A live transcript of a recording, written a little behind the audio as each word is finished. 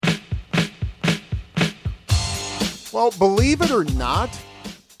Well, believe it or not,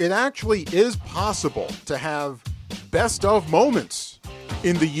 it actually is possible to have best of moments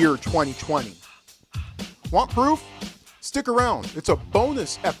in the year 2020. Want proof? Stick around. It's a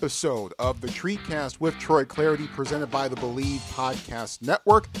bonus episode of the TreeCast with Troy Clarity presented by the Believe Podcast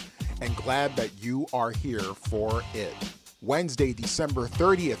Network, and glad that you are here for it. Wednesday, December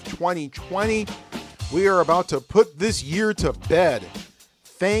 30th, 2020. We are about to put this year to bed.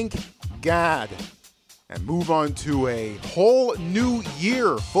 Thank God. And move on to a whole new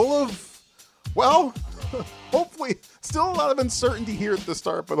year full of, well, hopefully still a lot of uncertainty here at the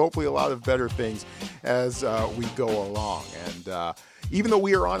start, but hopefully a lot of better things as we go along. And even though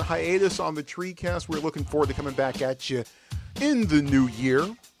we are on hiatus on the TreeCast, we're looking forward to coming back at you in the new year.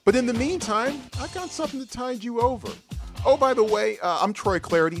 But in the meantime, I got something to tide you over. Oh, by the way, I'm Troy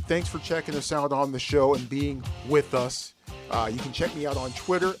Clarity. Thanks for checking us out on the show and being with us. You can check me out on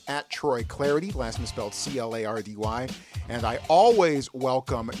Twitter at Troy Clarity, last name spelled C-L-A-R-D-Y. And I always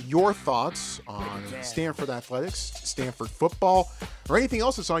welcome your thoughts on Stanford athletics, Stanford football, or anything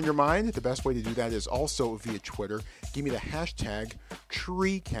else that's on your mind. The best way to do that is also via Twitter. Give me the hashtag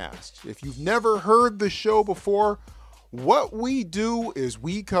TreeCast. If you've never heard the show before, what we do is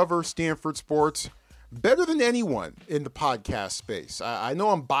we cover Stanford sports better than anyone in the podcast space. I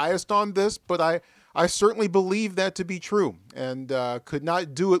know I'm biased on this, but I certainly believe that to be true, and could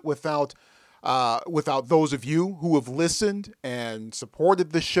not do it without those of you who have listened and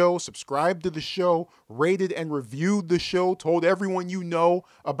supported the show, subscribed to the show, rated and reviewed the show, told everyone you know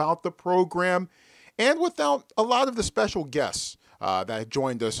about the program, and without a lot of the special guests that have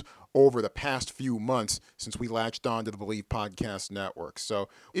joined us over the past few months since we latched on to the Believe Podcast Network. So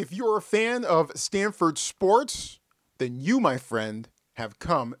if you're a fan of Stanford sports, then you, my friend, have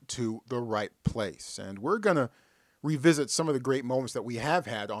come to the right place. And we're going to revisit some of the great moments that we have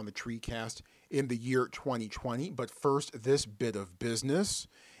had on the TreeCast in the year 2020. But first, this bit of business.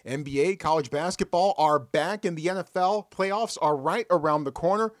 NBA, college basketball are back, and the NFL playoffs are right around the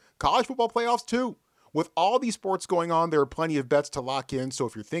corner. College football playoffs, too. With all these sports going on, there are plenty of bets to lock in. So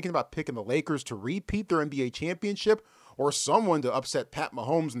if you're thinking about picking the Lakers to repeat their NBA championship or someone to upset Pat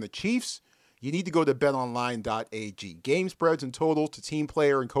Mahomes and the Chiefs, you need to go to betonline.ag. Game spreads and totals to team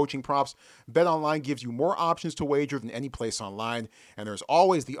player and coaching props. BetOnline gives you more options to wager than any place online, and there's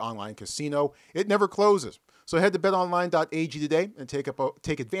always the online casino. It never closes. So head to betonline.ag today and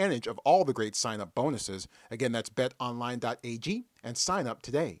take advantage of all the great sign-up bonuses. Again, that's betonline.ag, and sign up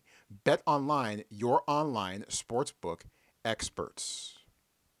today. BetOnline, your online sportsbook experts.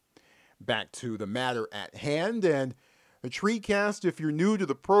 Back to the matter at hand, and the TreeCast, if you're new to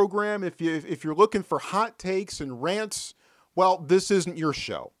the program, if you're looking for hot takes and rants, well, this isn't your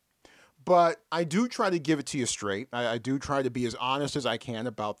show. But I do try to give it to you straight. I do try to be as honest as I can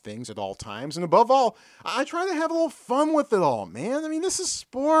about things at all times. And above all, I try to have a little fun with it all, man. I mean, this is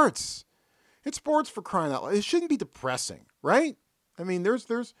sports. It's sports, for crying out loud. It shouldn't be depressing, right? I mean, there's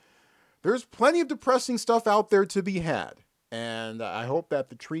plenty of depressing stuff out there to be had. And I hope that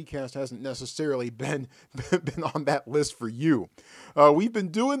the TreeCast hasn't necessarily been on that list for you. We've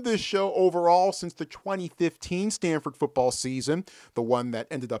been doing this show overall since the 2015 Stanford football season, the one that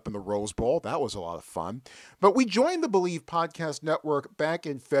ended up in the Rose Bowl. That was a lot of fun. But we joined the Believe Podcast Network back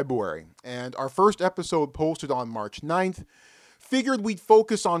in February, and our first episode posted on March 9th. Figured we'd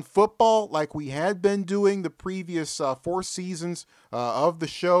focus on football like we had been doing the previous 4 seasons of the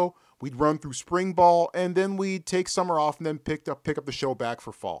show. We'd run through spring ball, and then we'd take summer off and then pick up the show back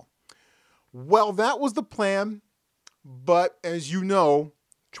for fall. Well, that was the plan, but as you know,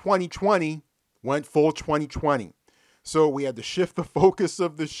 2020 went full 2020. So we had to shift the focus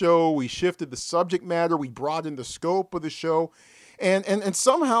of the show. We shifted the subject matter. We broadened the scope of the show. And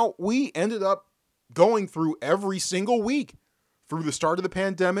somehow we ended up going through every single week through the start of the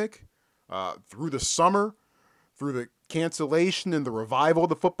pandemic, through the summer, through the cancellation and the revival of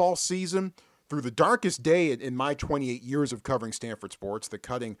the football season, through the darkest day in my 28 years of covering Stanford sports, the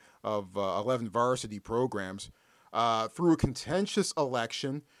cutting of 11 varsity programs, through a contentious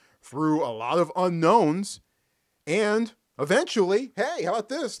election, through a lot of unknowns, and eventually, hey, how about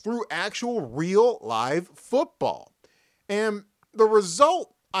this, through actual real live football. And the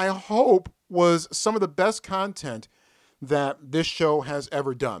result, I hope, was some of the best content that this show has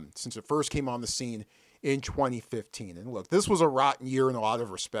ever done since it first came on the scene in 2015. And look, this was a rotten year in a lot of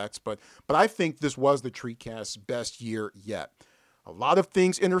respects, but I think this was the TreeCast's best year yet. A lot of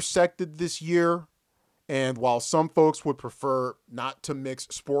things intersected this year, and while some folks would prefer not to mix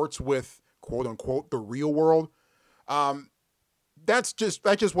sports with quote unquote the real world, that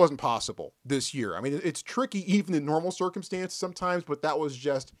just wasn't possible this year. I mean, it's tricky even in normal circumstances sometimes, but that was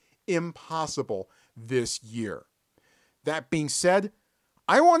just impossible this year. That being said,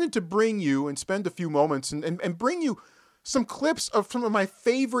 I wanted to bring you and spend a few moments and bring you some clips of some of my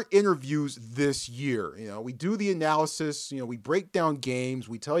favorite interviews this year. We do the analysis, we break down games,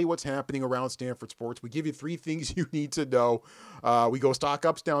 we tell you what's happening around Stanford sports, we give you 3 things you need to know. We go stock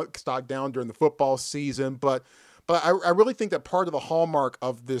up, stock down during the football season, but I really think that part of the hallmark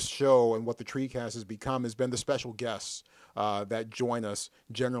of this show and what the TreeCast has become has been the special guests that join us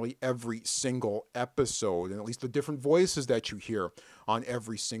generally every single episode, and at least the different voices that you hear on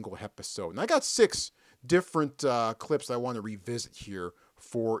every single episode. And I got 6 different clips I want to revisit here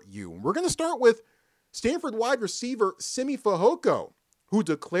for you. We're going to start with Stanford wide receiver Simi Fehoko, who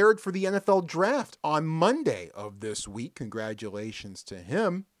declared for the NFL draft on Monday of this week. Congratulations to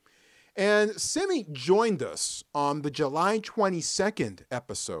him. And Simi joined us on the July 22nd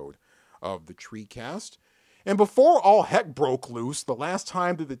episode of the TreeCast. And before all heck broke loose, the last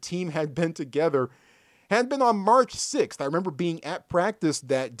time that the team had been together had been on March 6th. I remember being at practice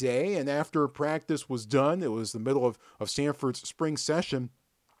that day, and after practice was done, it was the middle of Stanford's spring session,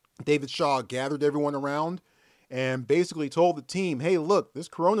 David Shaw gathered everyone around and basically told the team, hey, look, this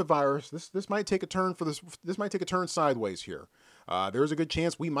coronavirus, this might take a turn this might take a turn sideways here. There's a good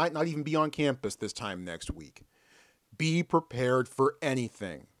chance we might not even be on campus this time next week. Be prepared for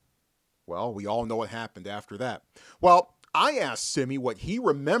anything. Well, we all know what happened after that. Well, I asked Simi what he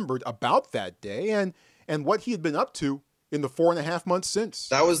remembered about that day and what he had been up to in the 4.5 months since.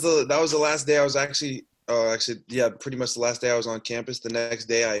 That was the last day I was actually pretty much the last day I was on campus. The next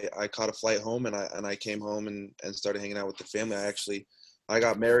day I caught a flight home and I came home and started hanging out with the family. I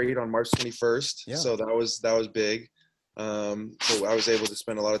got married on March 21st. Yeah. So that was big. So I was able to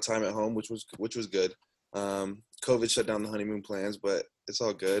spend a lot of time at home, which was good. COVID shut down the honeymoon plans, but it's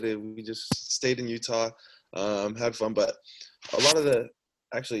all good. We just stayed in Utah, had fun, but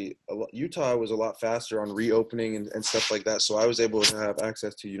Utah was a lot faster on reopening and stuff like that. So I was able to have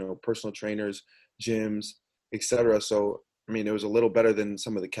access to, personal trainers, gyms, etc. So, I mean, it was a little better than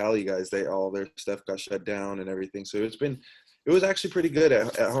some of the Cali guys. All their stuff got shut down and everything. So it was actually pretty good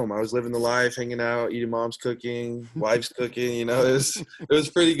at home. I was living the life, hanging out, eating mom's cooking, wife's cooking, it was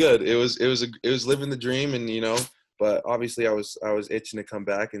pretty good. It was living the dream and, but obviously I was itching to come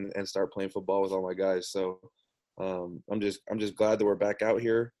back and start playing football with all my guys. So I'm just glad that we're back out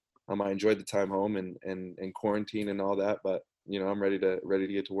here. I enjoyed the time home and quarantine and all that, but I'm ready to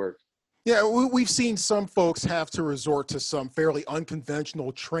get to work. Yeah, we've seen some folks have to resort to some fairly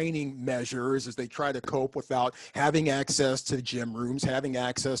unconventional training measures as they try to cope without having access to gym rooms, having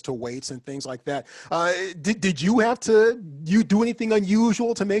access to weights and things like that. Did you do anything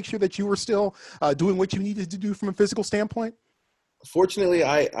unusual to make sure that you were still doing what you needed to do from a physical standpoint? Fortunately,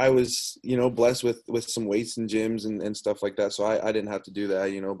 I was, blessed with some weights and gyms and stuff like that. So I didn't have to do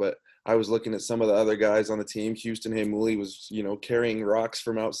that, but I was looking at some of the other guys on the team. Houston Hamuli was, carrying rocks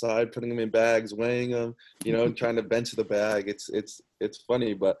from outside, putting them in bags, weighing them, trying to bench the bag. It's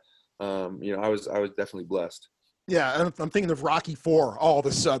funny, but, I was definitely blessed. Yeah, I'm thinking of Rocky IV all of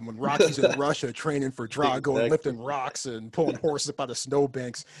a sudden when Rocky's in Russia training for Drago exactly. And lifting rocks and pulling horses up out of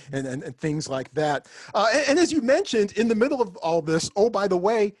snowbanks and things like that. And as you mentioned, in the middle of all this, oh, by the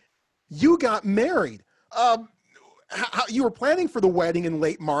way, you got married. You were planning for the wedding in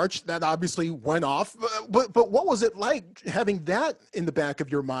late March. That obviously went off. But what was it like having that in the back of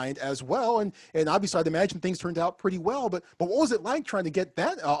your mind as well? And obviously, I'd imagine things turned out pretty well. But what was it like trying to get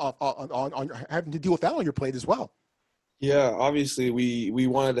that on having to deal with that on your plate as well? Yeah, obviously we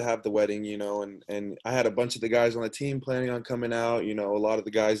wanted to have the wedding, and I had a bunch of the guys on the team planning on coming out. A lot of the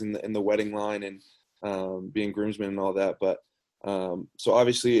guys in the wedding line and being groomsmen and all that. But so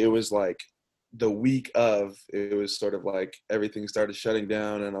obviously it was like the week of, it was sort of like everything started shutting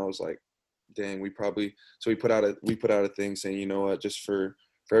down, and I was like, dang, we put out a thing saying, you know what, just for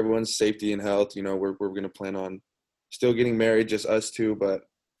everyone's safety and health, we're going to plan on still getting married, just us two, but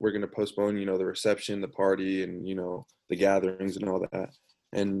we're going to postpone, the reception, the party, and, the gatherings and all that.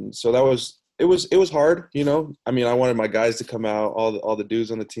 And so it was hard, I mean, I wanted my guys to come out, all the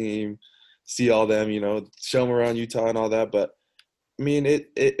dudes on the team, see all them, show them around Utah and all that. But I mean,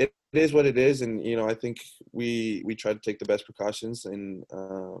 it is what it is. And, I think we tried to take the best precautions, and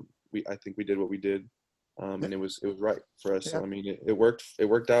I think we did what we did. And it was right for us. Yeah. So, I mean, it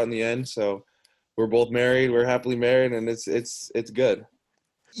worked out in the end. So we're both married, we're happily married, and it's good.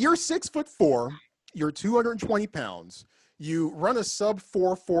 You're 6'4", you're 220 pounds. You run a sub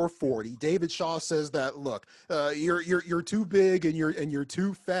 4.40. David Shaw says that, look, you're too big and you're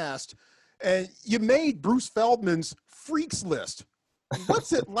too fast. And you made Bruce Feldman's freaks list.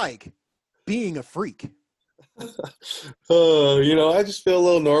 What's it like being a freak? I just feel a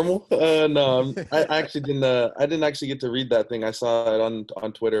little normal. No, I actually didn't. I didn't actually get to read that thing. I saw it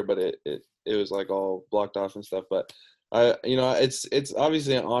on Twitter, but it was like all blocked off and stuff. But it's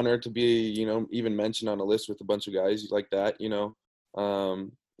obviously an honor to be, even mentioned on a list with a bunch of guys like that.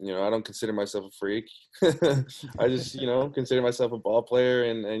 I don't consider myself a freak. I just, consider myself a ball player,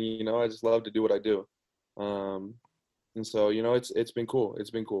 and I just love to do what I do. And so, it's been cool. It's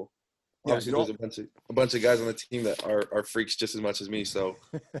been cool. Yeah, Obviously, there's a bunch of guys on the team that are freaks just as much as me. So,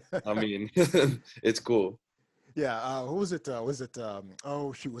 I mean, it's cool. Yeah, who was it?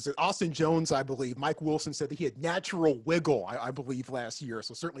 Oh shoot, was it Austin Jones? I believe Mike Wilson said that he had natural wiggle. I believe last year.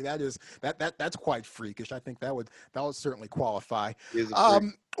 So certainly that's quite freakish. I think that would certainly qualify. He is a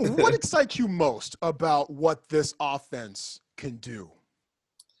freak. What excites you most about what this offense can do?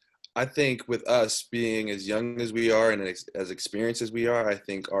 I think with us being as young as we are and as experienced as we are, I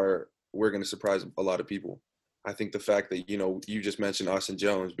think we're going to surprise a lot of people. I think the fact that, you just mentioned Austin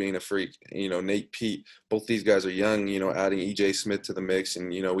Jones being a freak, Nate Pete, both these guys are young, adding EJ Smith to the mix. And,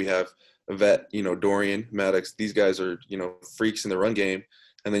 we have a vet, Dorian Maddox. These guys are, freaks in the run game.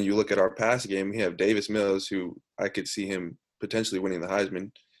 And then you look at our pass game, we have Davis Mills, who I could see him potentially winning the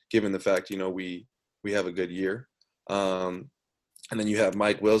Heisman, given the fact, we have a good year. And then you have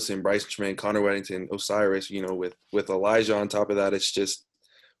Mike Wilson, Bryce Tremaine, Connor Weddington, Osiris, with Elijah on top of that. It's just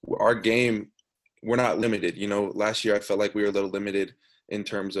our game, we're not limited. Last year I felt like we were a little limited in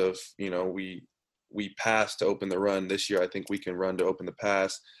terms of, we passed to open the run. This year I think we can run to open the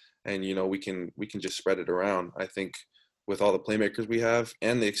pass, and, we can just spread it around. I think with all the playmakers we have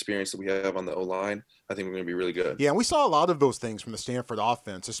and the experience that we have on the O-line, I think we're going to be really good. Yeah, and we saw a lot of those things from the Stanford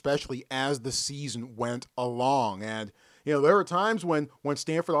offense, especially as the season went along. And, there were times when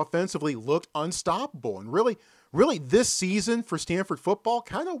Stanford offensively looked unstoppable. And really this season for Stanford football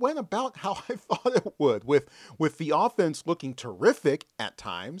kind of went about how I thought it would, with the offense looking terrific at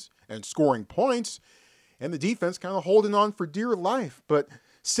times and scoring points, and the defense kind of holding on for dear life. But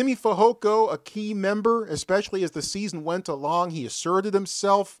Simi Fehoko, a key member, especially as the season went along, he asserted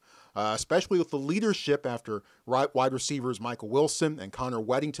himself, especially with the leadership after wide receivers Michael Wilson and Connor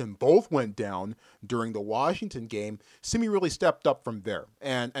Weddington both went down during the Washington game. Simi really stepped up from there.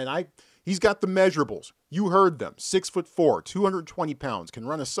 And he's got the measurables. You heard them. 6'4", 220 pounds, can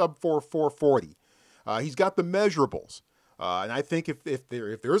run a sub-4 440. He's got the measurables. And I think if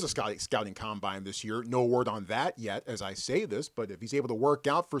there is a scouting combine this year, no word on that yet as I say this, but if he's able to work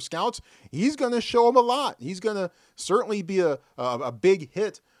out for scouts, he's going to show them a lot. He's going to certainly be a big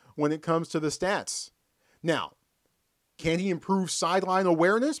hit when it comes to the stats. Now, can he improve sideline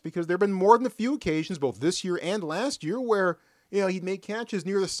awareness? Because there have been more than a few occasions, both this year and last year, where he'd make catches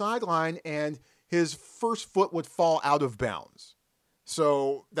near the sideline and his first foot would fall out of bounds.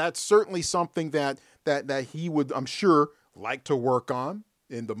 So that's certainly something that he would, I'm sure, like to work on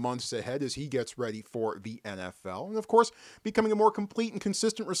in the months ahead as he gets ready for the NFL. And of course, becoming a more complete and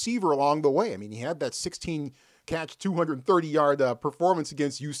consistent receiver along the way. I mean, he had that 16-catch, 230-yard performance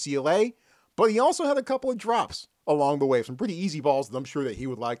against UCLA, but he also had a couple of drops along the way, some pretty easy balls that I'm sure that he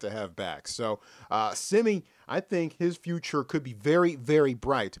would like to have back. So Simi, I think his future could be very, very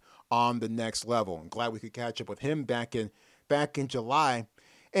bright on the next level. I'm glad we could catch up with him back in July.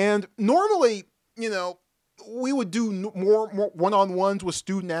 And normally, we would do more one-on-ones with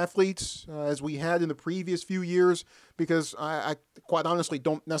student athletes as we had in the previous few years, because I quite honestly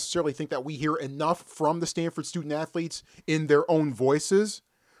don't necessarily think that we hear enough from the Stanford student athletes in their own voices.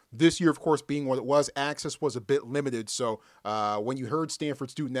 This year, of course, being what it was, access was a bit limited. So when you heard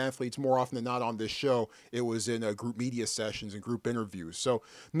Stanford student athletes more often than not on this show, it was in group media sessions and group interviews. So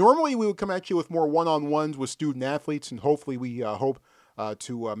normally we would come at you with more one-on-ones with student athletes, and hopefully we hope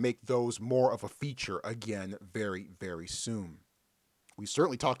to make those more of a feature again very, very soon. We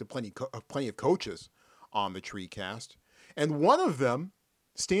certainly talked to plenty of coaches on the TreeCast, and one of them,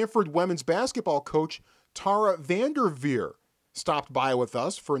 Stanford women's basketball coach Tara VanDerveer, stopped by with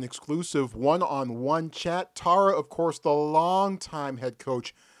us for an exclusive one-on-one chat. Tara, of course, the longtime head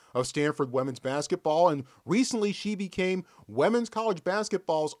coach of Stanford women's basketball, and recently she became women's college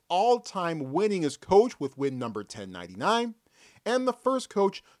basketball's all-time winningest coach with win number 1099. And the first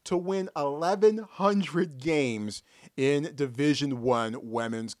coach to win 1,100 games in Division I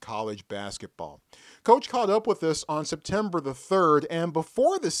women's college basketball. Coach caught up with us on September the 3rd, and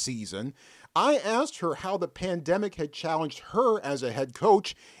before the season, I asked her how the pandemic had challenged her as a head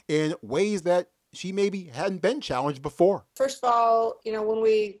coach in ways that she maybe hadn't been challenged before. First of all, when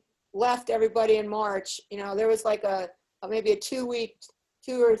we left everybody in March, there was like maybe a 2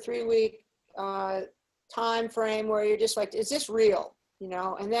 or 3 week time frame where you're just like, is this real?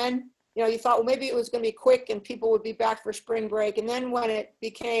 And then you thought, well, maybe it was going to be quick and people would be back for spring break. And then when it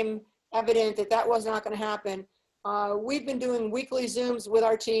became evident that that was not going to happen, we've been doing weekly Zooms with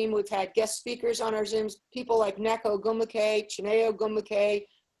our team. We've had guest speakers on our Zooms, people like Neko Gumake, Chineo Gumake,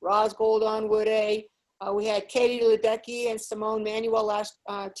 Roz Goldon-Woode. We had Katie Ledecky and Simone Manuel last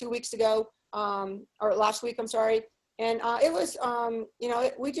 2 weeks ago, or last week, I'm sorry. And it was,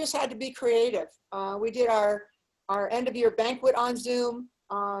 we just had to be creative. We did our end of year banquet on Zoom.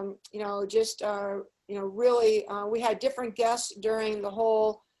 Really, we had different guests during the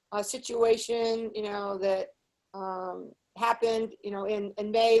whole situation, that happened,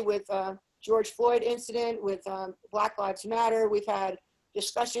 in May with George Floyd incident, with Black Lives Matter. We've had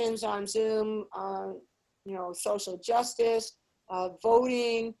discussions on Zoom, social justice,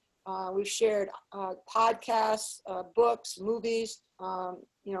 voting. We've shared podcasts, books, movies,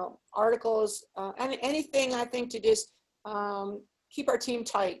 articles, anything, I think, to just keep our team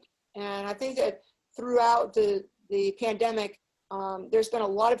tight. And I think that throughout the pandemic, there's been a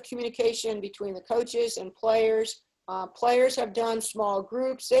lot of communication between the coaches and players. Players have done small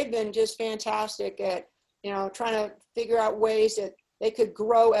groups. They've been just fantastic at, trying to figure out ways that they could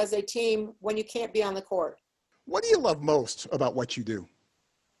grow as a team when you can't be on the court. What do you love most about what you do?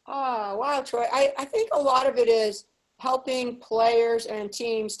 Oh, wow, Troy. I think a lot of it is helping players and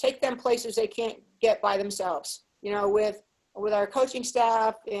teams take them places they can't get by themselves, with our coaching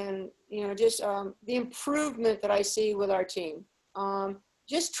staff, and, just the improvement that I see with our team.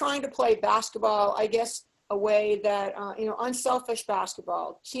 Just trying to play basketball, I guess, a way that, unselfish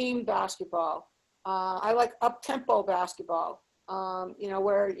basketball, team basketball. I like up-tempo basketball,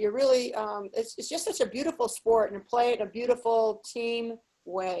 where you're really, it's just such a beautiful sport, and play it in a beautiful team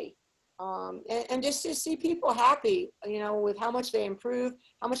way. And just to see people happy, with how much they improve,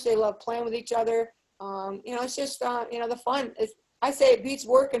 how much they love playing with each other. It's just, the fun. I say it beats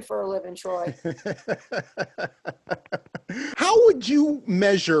working for a living, Troy. How would you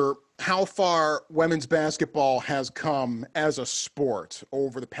measure how far women's basketball has come as a sport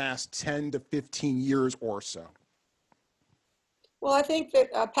over the past 10 to 15 years or so? Well, I think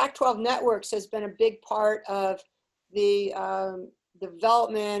that Pac-12 Networks has been a big part of the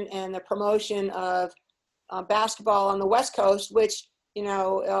development and the promotion of basketball on the West Coast, which,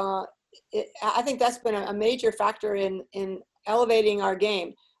 I think that's been a major factor in elevating our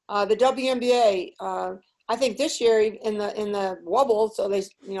game. The WNBA, I think this year in the wobble, so they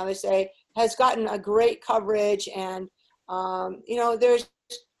say, has gotten a great coverage, and there's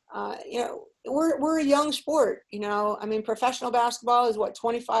we're a young sport. Professional basketball is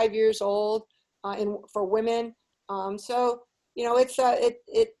 25 years old for women. We're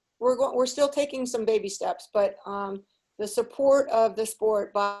still taking some baby steps, but the support of the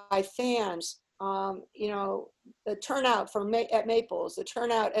sport by fans, the turnout at Maples, the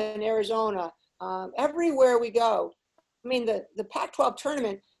turnout in Arizona, everywhere we go. The Pac-12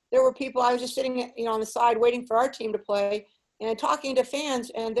 tournament, there were people, I was just sitting, on the side waiting for our team to play and talking to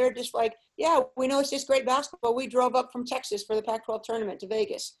fans, and they're just like, yeah, we know it's just great basketball. We drove up from Texas for the Pac-12 tournament to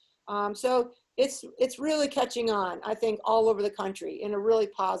Vegas. So it's really catching on, I think, all over the country in a really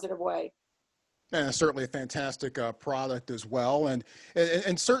positive way. And certainly a fantastic product as well, and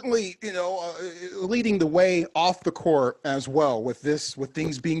certainly leading the way off the court as well with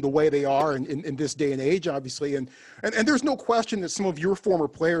things being the way they are in this day and age, obviously, and there's no question that some of your former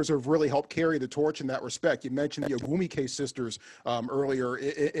players have really helped carry the torch in that respect. You mentioned the Ogumike sisters earlier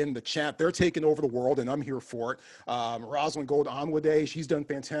in the chat. They're taking over the world, and I'm here for it. Rosalind Gold-Onwude, she's done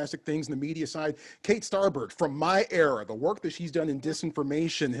fantastic things in the media side. Kate Starbird, from my era, the work that she's done in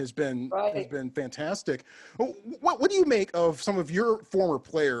disinformation has been fantastic. What do you make of some of your former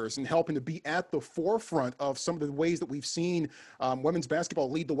players and helping to be at the forefront of some of the ways that we've seen women's basketball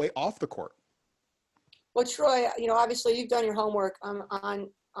lead the way off the court? Well, Troy, obviously you've done your homework on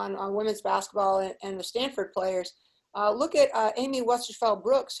women's basketball and the Stanford players. Look at Amy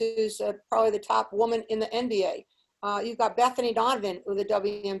Westerfeld-Brooks, who's probably the top woman in the NBA. You've got Bethany Donovan with the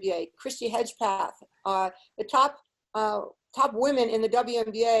WNBA, Christy Hedgepath. The top women in the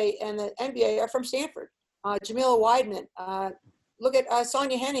WNBA and the NBA are from Stanford. Jamila Weidman. Look at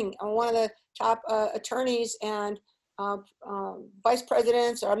Sonia Henning, one of the top attorneys and vice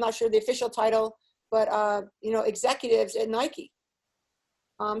presidents, or I'm not sure the official title, but executives at Nike.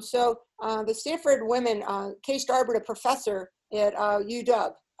 So the Stanford women, Kay Starbird, a professor at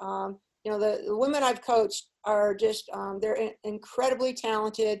UW. The women I've coached are just they're incredibly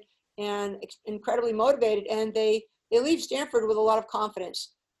talented and incredibly motivated, and they leave Stanford with a lot of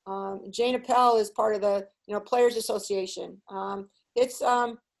confidence. Jane Appel is part of the Players Association. It's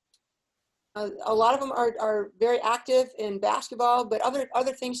a lot of them are very active in basketball, but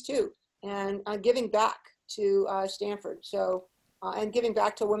other things too. and giving back to Stanford. So, and giving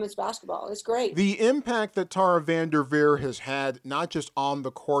back to women's basketball. It's great. The impact that Tara VanDerveer has had, not just on the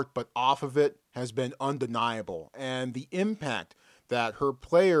court, but off of it, has been undeniable. And the impact that her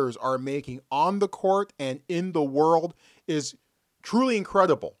players are making on the court and in the world is truly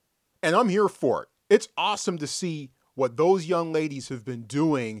incredible. And I'm here for it. It's awesome to see what those young ladies have been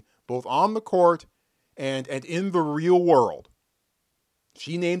doing, both on the court and in the real world.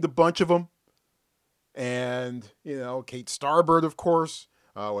 She named a bunch of them. And, Kate Starbird, of course,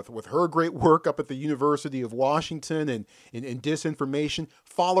 with her great work up at the University of Washington and in disinformation.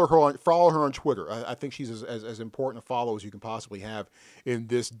 Follow her on Twitter. I think she's as important a follow as you can possibly have in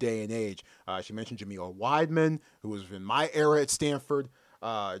this day and age. She mentioned Jamila Weidman, who was in my era at Stanford.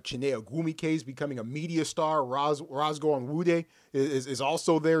 Chinea Ogwumike is becoming a media star. Rosgo Onwude is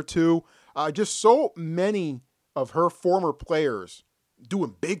also there too. Just so many of her former players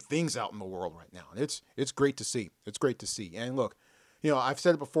doing big things out in the world right now. And it's great to see. It's great to see. And look, I've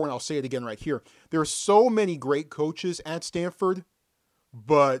said it before and I'll say it again right here. There are so many great coaches at Stanford,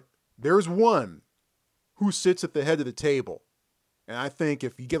 but there's one who sits at the head of the table. And I think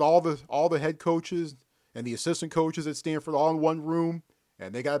if you get all the head coaches and the assistant coaches at Stanford all in one room,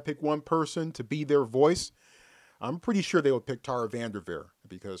 and they got to pick one person to be their voice, I'm pretty sure they would pick Tara VanDerveer,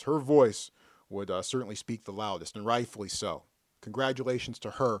 because her voice would certainly speak the loudest, and rightfully so. Congratulations to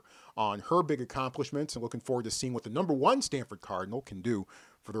her on her big accomplishments, and looking forward to seeing what the number one Stanford Cardinal can do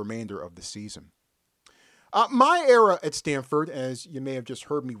for the remainder of the season. My era at Stanford, as you may have just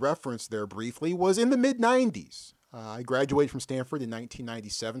heard me reference there briefly, was in the mid-'90s. I graduated from Stanford in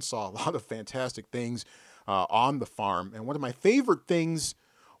 1997, saw a lot of fantastic things on the farm, and one of my favorite things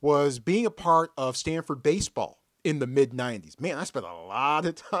was being a part of Stanford baseball in the mid-'90s. Man, I spent a lot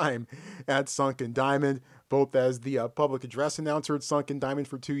of time at Sunken Diamond, both as the public address announcer at Sunken Diamond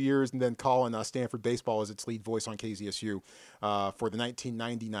for 2 years, and then calling Stanford baseball as its lead voice on KZSU for the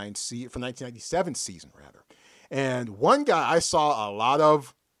 1997 season, rather. And one guy I saw a lot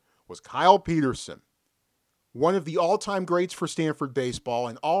of was Kyle Peterson, one of the all-time greats for Stanford baseball,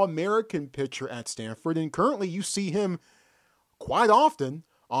 an All-American pitcher at Stanford, and currently you see him quite often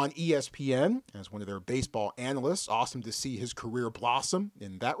on ESPN as one of their baseball analysts. Awesome to see his career blossom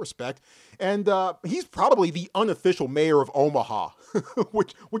in that respect. And he's probably the unofficial mayor of Omaha,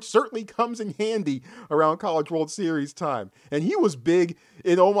 which certainly comes in handy around College World Series time. And he was big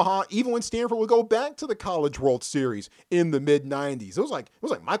in Omaha even when Stanford would go back to the College World Series in the mid-'90s. It was like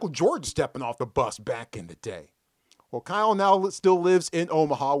Michael Jordan stepping off the bus back in the day. Well, Kyle now still lives in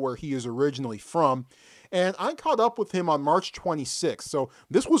Omaha, where he is originally from. And I caught up with him on March 26th. So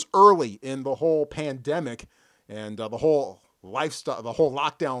this was early in the whole pandemic and the whole lifestyle, the whole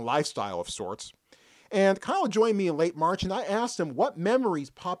lockdown lifestyle of sorts. And Kyle joined me in late March, and I asked him what memories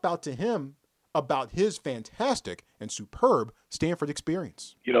pop out to him about his fantastic and superb Stanford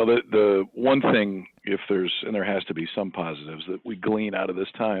experience. The one thing, and there has to be some positives that we glean out of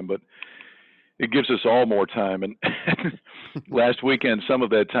this time, but it gives us all more time. And last weekend, some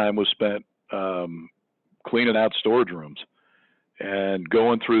of that time was spent cleaning out storage rooms and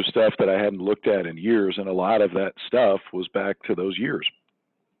going through stuff that I hadn't looked at in years. And a lot of that stuff was back to those years.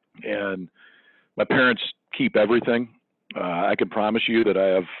 And my parents keep everything. I can promise you that I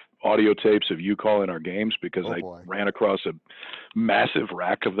have audio tapes of you calling our games, because I ran across a massive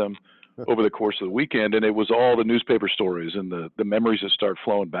rack of them over the course of the weekend. And it was all the newspaper stories and the memories that start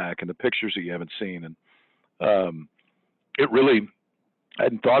flowing back and the pictures that you haven't seen. And I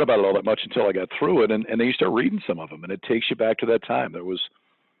hadn't thought about it all that much until I got through it, and then you start reading some of them, and it takes you back to that time. There was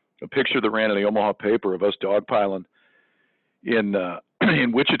a picture that ran in the Omaha paper of us dogpiling in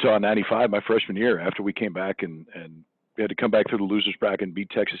Wichita in '95, my freshman year, after we came back and we had to come back through the losers bracket and beat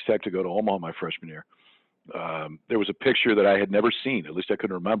Texas Tech to go to Omaha my freshman year. There was a picture that I had never seen, at least I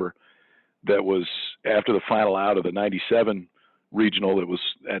couldn't remember, that was after the final out of the '97 regional that was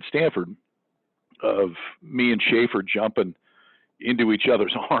at Stanford, of me and Schaefer jumping into each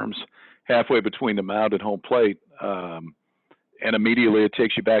other's arms halfway between the mound and home plate. And immediately it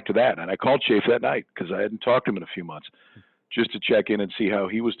takes you back to that. And I called Schaefer that night because I hadn't talked to him in a few months, just to check in and see how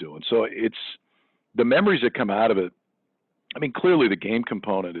he was doing. So it's the memories that come out of it. I mean, clearly the game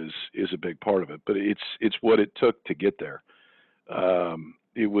component is a big part of it, but it's what it took to get there.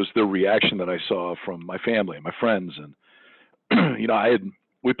 It was the reaction that I saw from my family and my friends. And,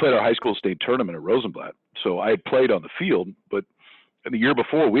 we played our high school state tournament at Rosenblatt. So I had played on the field, but the year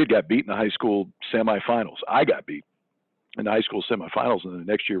before we had got beat in the high school semifinals. I got beat in the high school semifinals. And then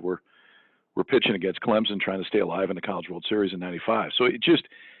the next year we're pitching against Clemson, trying to stay alive in the College World Series in '95. So it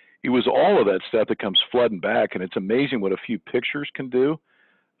was all of that stuff that comes flooding back. And it's amazing what a few pictures can do.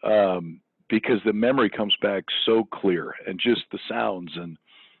 because the memory comes back so clear, and just the sounds and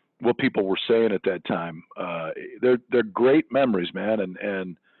what people were saying at that time. They're great memories, man.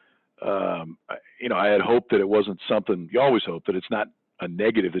 And I had hoped that it wasn't something. You always hope that it's not a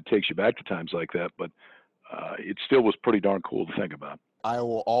negative that takes you back to times like that, but it still was pretty darn cool to think about. I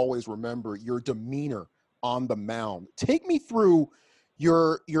will always remember your demeanor on the mound. Take me through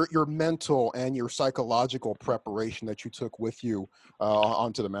your mental and your psychological preparation that you took with you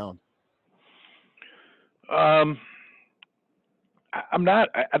onto the mound. I'd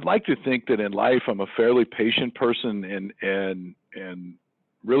like to think that in life I'm a fairly patient person and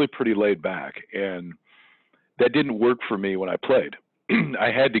really pretty laid back, and that didn't work for me when I played.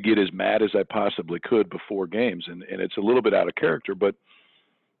 I had to get as mad as I possibly could before games, and it's a little bit out of character, but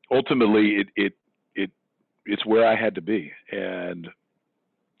ultimately it's where I had to be. And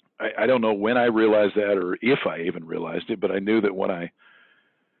I don't know when I realized that or if I even realized it, but I knew that when I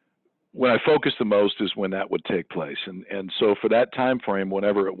focused the most is when that would take place. And so for that time frame,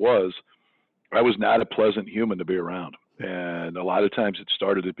 whenever it was, I was not a pleasant human to be around. And a lot of times it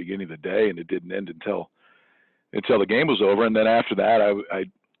started at the beginning of the day and it didn't end until the game was over. And then after that, I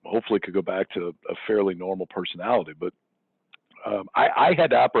hopefully could go back to a fairly normal personality. But I had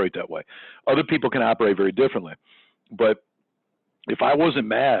to operate that way. Other people can operate very differently. But if I wasn't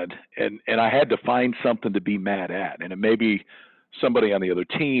mad and I had to find something to be mad at, and it may be somebody on the other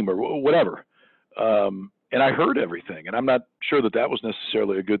team or whatever, and I heard everything, and I'm not sure that was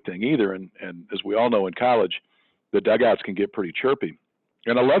necessarily a good thing either. And as we all know in college, the dugouts can get pretty chirpy,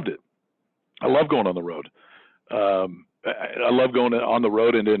 and I loved it. I love going on the road. I love going on the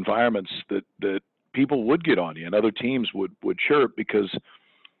road into environments that people would get on you and other teams would chirp, because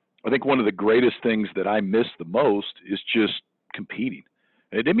I think one of the greatest things that I miss the most is just competing.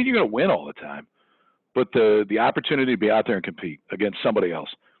 It didn't mean you're going to win all the time, but the opportunity to be out there and compete against somebody else,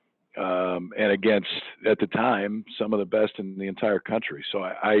 and against, at the time, some of the best in the entire country. So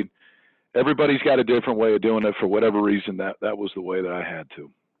everybody's got a different way of doing it. For whatever reason, that was the way that I had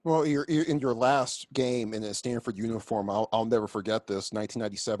to. Well, you're in your last game in a Stanford uniform, I'll never forget this,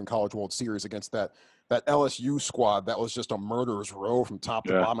 1997 College World Series against that LSU squad that was just a murderer's row from top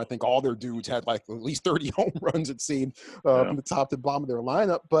to bottom. I think all their dudes had like at least 30 home runs, it seemed, from the top to bottom of their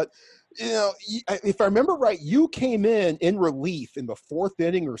lineup. But, if I remember right, you came in relief in the fourth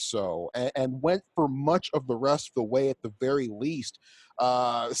inning or so and went for much of the rest of the way at the very least.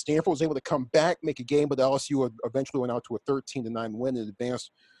 Stanford was able to come back, make a game, but LSU eventually went out to a 13-9 win and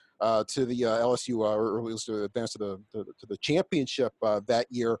advanced to the LSU, or at least to advance to the championship that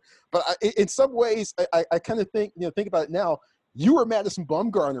year. But in some ways, I kind of think about it now. You were Madison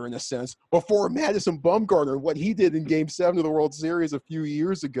Bumgarner in a sense before Madison Bumgarner, what he did in Game 7 of the World Series a few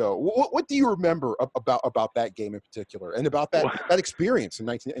years ago. What do you remember about that game in particular, and about that experience in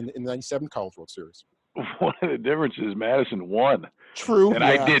the 97 College World Series? One of the differences is Madison won. True. And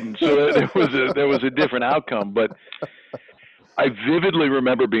I didn't. So there was a different outcome. But I vividly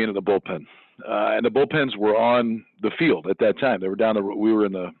remember being in the bullpen. And the bullpens were on the field at that time. They were we were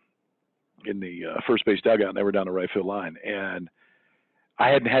in the first base dugout, and they were down the right field line. And I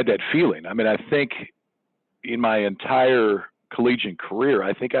hadn't had that feeling. I mean, I think in my entire collegiate career,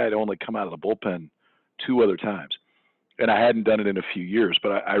 I think I had only come out of the bullpen 2 other times. And I hadn't done it in a few years,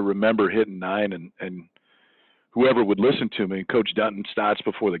 but I remember hitting 9 and whoever would listen to me, Coach Dunton Stotts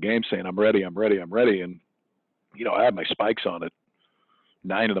before the game saying, I'm ready. And, I had my spikes on at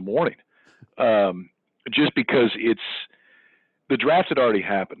 9 in the morning, just because the draft had already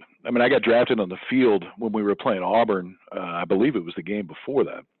happened. I mean, I got drafted on the field when we were playing Auburn. I believe it was the game before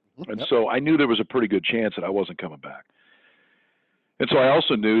that. And so I knew there was a pretty good chance that I wasn't coming back. And so I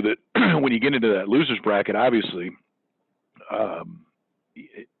also knew that when you get into that loser's bracket, obviously,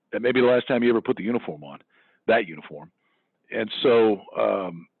 that may be the last time you ever put the uniform on, that uniform. And so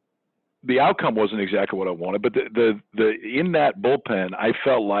the outcome wasn't exactly what I wanted, but the in that bullpen, I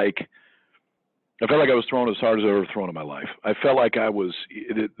felt like I was throwing as hard as I've ever thrown in my life. I felt like I was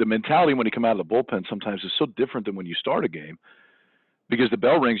the mentality when you come out of the bullpen sometimes is so different than when you start a game, because the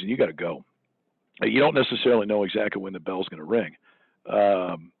bell rings and you got to go. You don't necessarily know exactly when the bell's going to ring.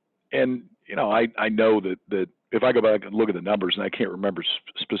 And I know that if I go back and look at the numbers, and I can't remember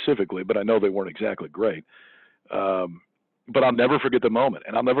specifically, but I know they weren't exactly great. But I'll never forget the moment.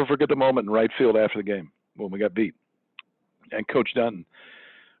 And I'll never forget the moment in right field after the game when we got beat. And Coach Dunton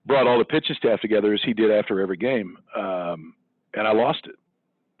brought all the pitching staff together, as he did after every game, and I lost it.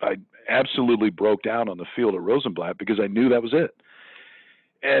 I absolutely broke down on the field at Rosenblatt because I knew that was it.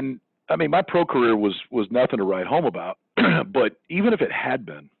 And, I mean, my pro career was nothing to write home about, but even if it had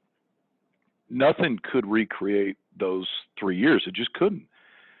been, nothing could recreate those 3 years. It just couldn't.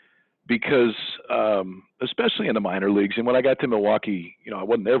 because especially in the minor leagues, and when I got to Milwaukee, I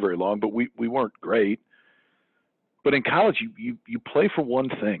wasn't there very long, but we weren't great. But in college, you play for one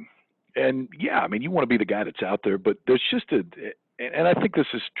thing. And, yeah, I mean, you want to be the guy that's out there, but there's just and I think this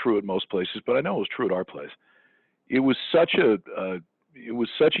is true at most places, but I know it was true at our place. It was such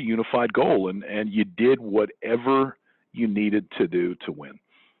a unified goal, and you did whatever you needed to do to win.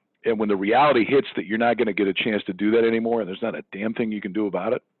 And when the reality hits that you're not going to get a chance to do that anymore, and there's not a damn thing you can do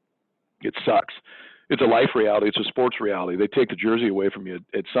about it, it sucks. It's a life reality. It's a sports reality. They take the jersey away from you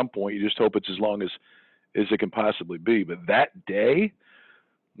at some point. You just hope it's as long as it can possibly be. But that day,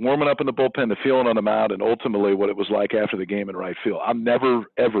 warming up in the bullpen, the feeling on the mound, and ultimately what it was like after the game in right field, I'll never,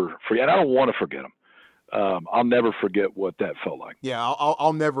 ever forget. I don't want to forget them. I'll never forget what that felt like. Yeah,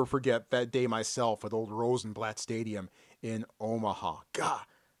 I'll never forget that day myself at old Rosenblatt Stadium in Omaha. God,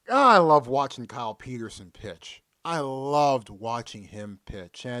 I love watching Kyle Peterson pitch. I loved watching him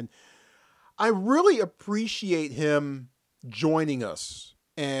pitch. And I really appreciate him joining us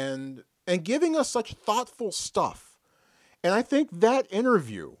and giving us such thoughtful stuff. And I think that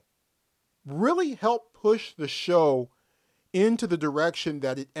interview really helped push the show into the direction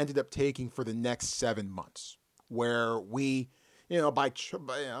that it ended up taking for the next 7 months, where we, not by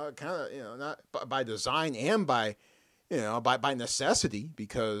design and by necessity,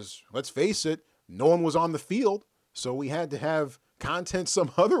 because let's face it, no one was on the field, so we had to have content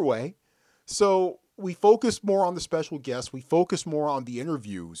some other way. So we focused more on the special guests. We focused more on the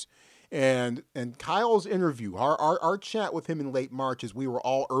interviews. And Kyle's interview, our chat with him in late March, as we were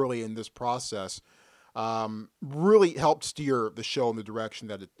all early in this process, really helped steer the show in the direction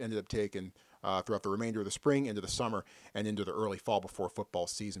that it ended up taking throughout the remainder of the spring, into the summer, and into the early fall before football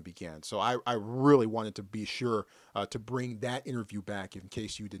season began. So I really wanted to be sure to bring that interview back in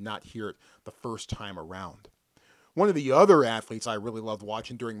case you did not hear it the first time around. One of the other athletes I really loved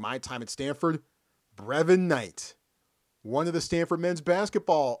watching during my time at Stanford, Brevin Knight, one of the Stanford men's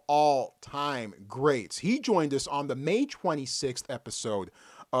basketball all-time greats. He joined us on the May 26th episode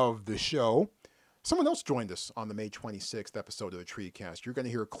of the show. Someone else joined us on the May 26th episode of the TreeCast. You're going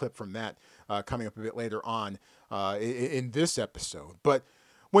to hear a clip from that coming up a bit later on in this episode. But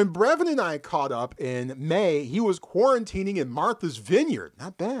when Brevin and I caught up in May, he was quarantining in Martha's Vineyard.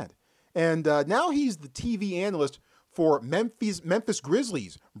 Not bad. And now he's the TV analyst for Memphis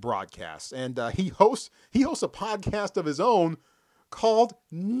Grizzlies broadcasts. And he hosts a podcast of his own called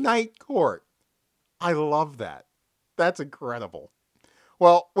Night Court. I love that. That's incredible.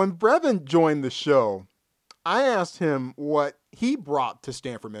 Well, when Brevin joined the show, I asked him what he brought to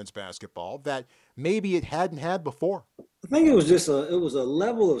Stanford men's basketball that maybe it hadn't had before. I think it was just a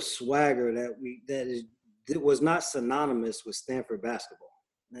level of swagger that was not synonymous with Stanford basketball.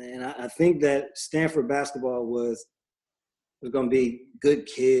 And I think that Stanford basketball was going to be good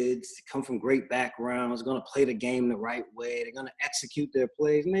kids, come from great backgrounds, going to play the game the right way. They're going to execute their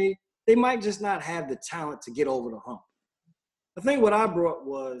plays. And they might just not have the talent to get over the hump. I think what I brought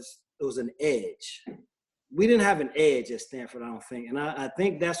was an edge. We didn't have an edge at Stanford, I don't think. And I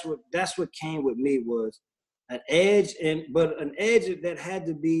think that's what came with me was an edge, but an edge that had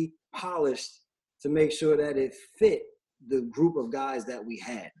to be polished to make sure that it fit the group of guys that we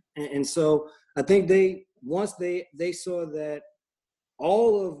had. And so I think once they saw that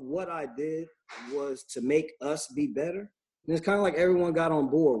all of what I did was to make us be better, and it's kind of like everyone got on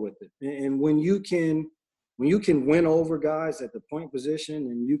board with it. And when you can win over guys at the point position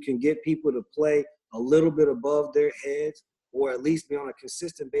and you can get people to play a little bit above their heads or at least be on a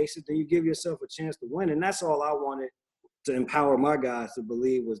consistent basis, then you give yourself a chance to win. And that's all I wanted to empower my guys to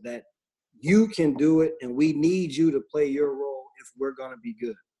believe was that you can do it and we need you to play your role if we're going to be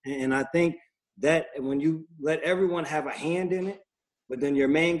good. And I think that when you let everyone have a hand in it, but then your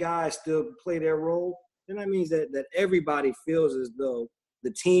main guys still play their role, then that means that everybody feels as though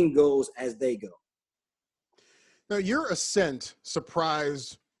the team goes as they go. Now, your ascent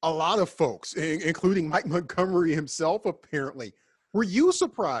surprised a lot of folks, including Mike Montgomery himself, apparently. Were you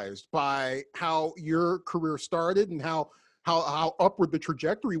surprised by how your career started and how upward the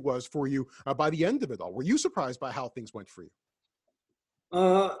trajectory was for you by the end of it all? Were you surprised by how things went for you?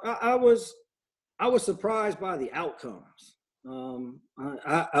 I was surprised by the outcomes.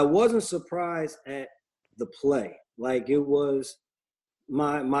 I wasn't surprised at the play. Like it was,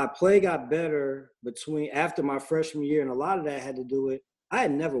 my play got better after my freshman year, and a lot of that had to do with I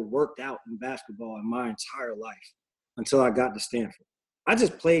had never worked out in basketball in my entire life until I got to Stanford. I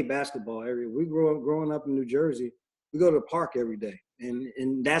just played basketball every week. Growing up in New Jersey, we go to the park every day,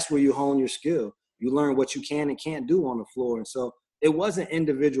 and that's where you hone your skill. You learn what you can and can't do on the floor, and so it wasn't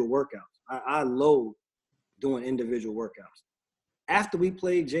individual workouts. I loathe doing individual workouts. after we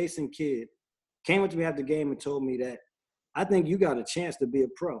played Jason Kidd, came up to me after the game and told me that, I think you got a chance to be a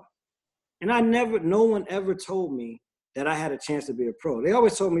pro. And no one ever told me that I had a chance to be a pro. They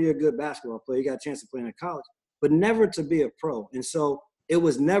always told me you're a good basketball player, you got a chance to play in college, but never to be a pro. And so it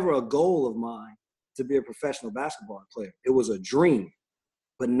was never a goal of mine to be a professional basketball player. It was a dream,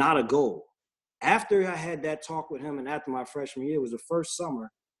 but not a goal. After I had that talk with him and after my freshman year, it was the first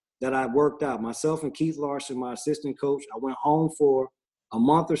summer that I worked out. Myself and Keith Larson, my assistant coach, I went home for a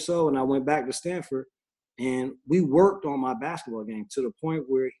month or so and I went back to Stanford and we worked on my basketball game to the point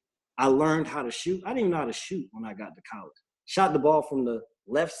where I learned how to shoot. I didn't even know how to shoot when I got to college. Shot the ball from the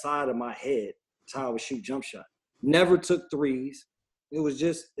left side of my head. That's how I would shoot jump shot. Never took threes. It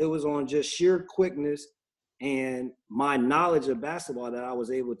was on just sheer quickness and my knowledge of basketball that I was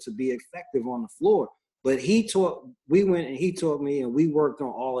able to be effective on the floor. But we went and he taught me and we worked on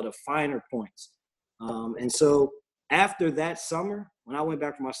all of the finer points. And so after that summer, when I went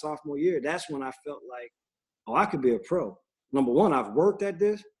back for my sophomore year, that's when I felt like, oh, I could be a pro. Number one, I've worked at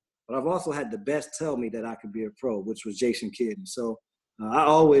this, but I've also had the best tell me that I could be a pro, which was Jason Kidd. And so I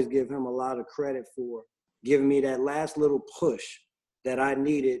always give him a lot of credit for giving me that last little push that I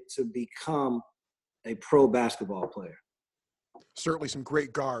needed to become a pro basketball player. Certainly some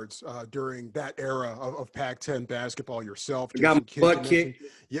great guards during that era of Pac-10 basketball yourself. I got my butt kicked.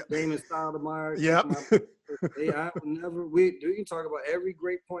 Yep. Damon Stoudemire. Yep. We can talk about every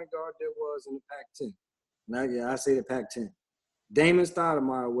great point guard there was in the Pac-10. Now, yeah, I say the Pac-10. Damon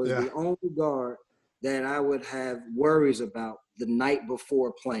Stoudemire was the only guard that I would have worries about the night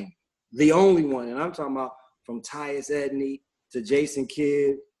before playing. The only one. And I'm talking about from Tyus Edney to Jason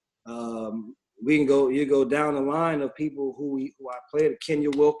Kidd. You go down the line of people who I played,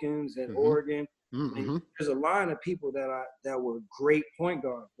 Kenya Wilkins at Oregon. Mm-hmm. I mean, there's a line of people that were great point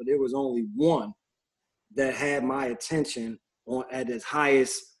guards, but there was only one that had my attention at its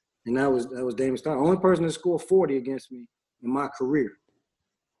highest, and that was Damon Stoudemire. Only person that scored 40 against me in my career.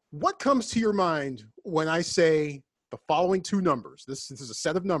 What comes to your mind when I say the following two numbers? This is a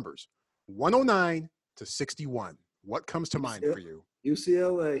set of numbers, 109 to 61. What comes to mind for you?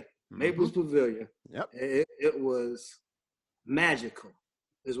 UCLA. Maples Pavilion. Yep. It was magical,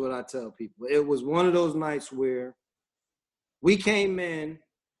 is what I tell people. It was one of those nights where we came in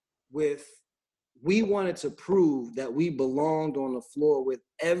we wanted to prove that we belonged on the floor with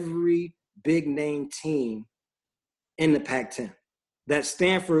every big name team in the Pac-10. That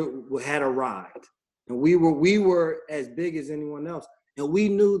Stanford had arrived. And we were as big as anyone else. And we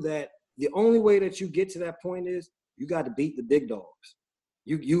knew that the only way that you get to that point is you got to beat the big dogs.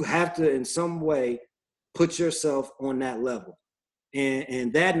 You have to, in some way, put yourself on that level.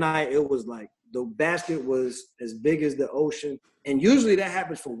 And that night, it was like the basket was as big as the ocean. And usually that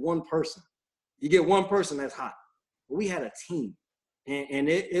happens for one person. You get one person that's hot. But we had a team. And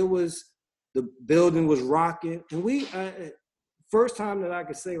it was – the building was rocking. And we first time that I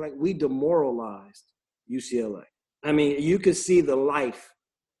could say, like, we demoralized UCLA. I mean, you could see the life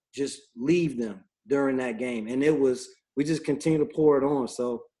just leave them during that game. And it was – we just continue to pour it on.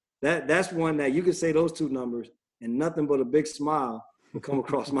 So that's one that you could say those two numbers and nothing but a big smile will come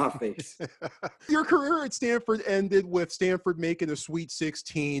across my face. Your career at Stanford ended with Stanford making a Sweet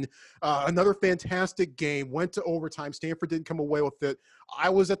 16. Another fantastic game, went to overtime. Stanford didn't come away with it. I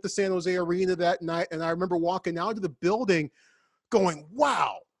was at the San Jose Arena that night, and I remember walking out of the building going,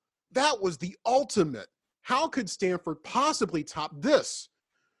 wow, that was the ultimate. How could Stanford possibly top this?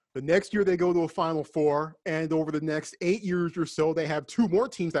 The next year they go to a Final Four, and over the next 8 years or so, they have two more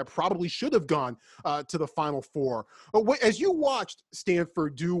teams that probably should have gone to the Final Four. But as you watched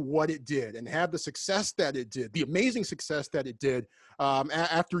Stanford do what it did and have the success that it did, the amazing success that it did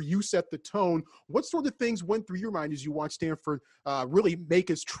after you set the tone, what sort of things went through your mind as you watched Stanford really make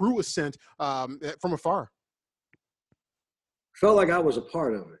its true ascent from afar? Felt like I was a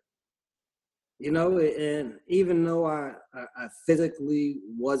part of it. You know, and even though I physically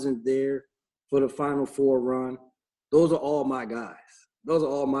wasn't there for the Final Four run, those are all my guys. Those are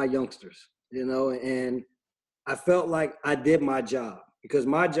all my youngsters, you know, and I felt like I did my job because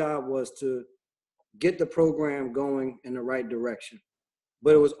my job was to get the program going in the right direction.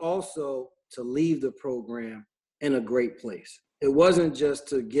 But it was also to leave the program in a great place. It wasn't just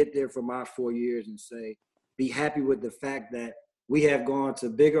to get there for my 4 years and say, be happy with the fact that we have gone to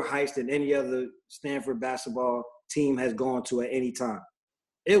bigger heights than any other Stanford basketball team has gone to at any time.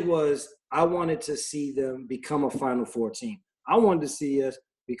 It was, I wanted to see them become a Final Four team. I wanted to see us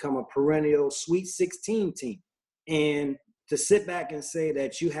become a perennial Sweet 16 team. And to sit back and say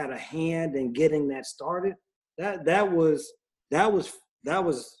that you had a hand in getting that started, that was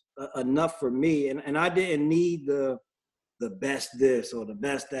enough for me. And I didn't need the the best this or the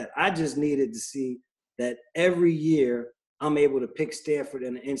best that. I just needed to see that every year I'm able to pick Stanford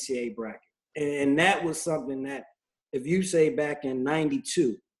in the NCAA bracket. And that was something that, if you say back in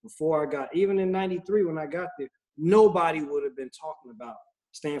 92, before I got, even in 93 when I got there, nobody would have been talking about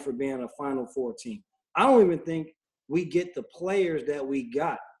Stanford being a Final Four team. I don't even think we get the players that we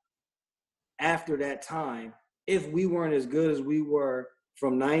got after that time if we weren't as good as we were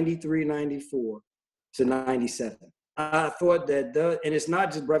from 93, 94 to 97. I thought that and it's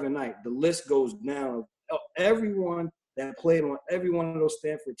not just Brevin Knight. The list goes down of everyone that played on every one of those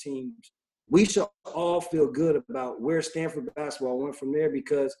Stanford teams. We should all feel good about where Stanford basketball went from there,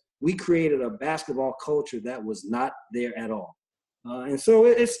 because we created a basketball culture that was not there at all. And so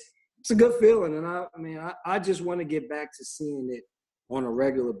it's a good feeling. And I just want to get back to seeing it on a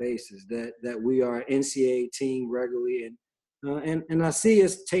regular basis, that we are an NCAA team regularly. And I see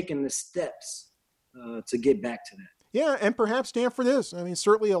us taking the steps to get back to that. Yeah, and perhaps Stanford is. I mean,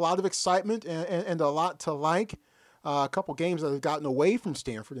 certainly a lot of excitement and a lot to like. A couple games that have gotten away from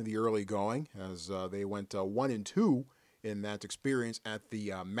Stanford in the early going, as they went 1-2 in that experience at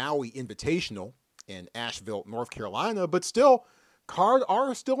the Maui Invitational in Asheville, North Carolina. But still, Card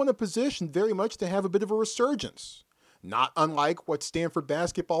are still in a position very much to have a bit of a resurgence. Not unlike what Stanford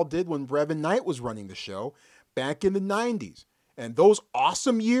basketball did when Brevin Knight was running the show back in the 90s. And those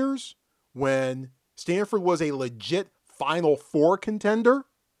awesome years when Stanford was a legit Final Four contender,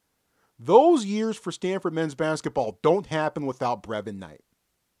 those years for Stanford men's basketball don't happen without Brevin Knight.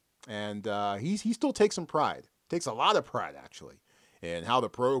 And he still takes some pride, takes a lot of pride actually, in how the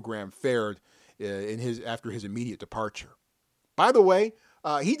program fared after his immediate departure. By the way,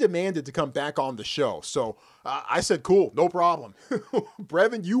 he demanded to come back on the show. So I said, cool, no problem.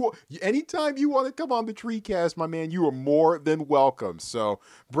 Brevin, anytime you want to come on the TreeCast, my man, you are more than welcome. So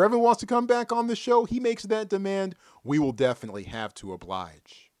Brevin wants to come back on the show. He makes that demand. We will definitely have to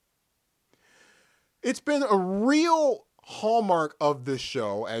oblige. It's been a real hallmark of this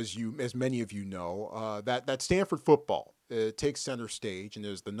show, as many of you know, that Stanford football takes center stage and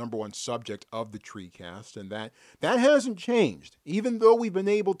is the number one subject of the TreeCast, and that hasn't changed. Even though we've been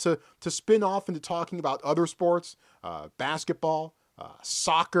able to spin off into talking about other sports, basketball,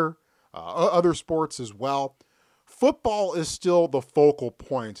 soccer, other sports as well, football is still the focal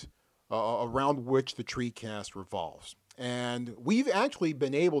point around which the TreeCast revolves. And we've actually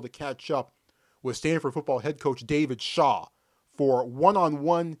been able to catch up with Stanford football head coach David Shaw for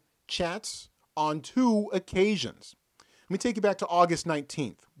one-on-one chats on 2 occasions. Let me take you back to August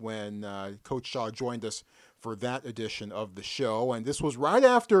 19th when Coach Shaw joined us for that edition of the show. And this was right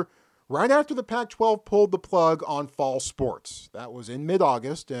after the Pac-12 pulled the plug on fall sports. That was in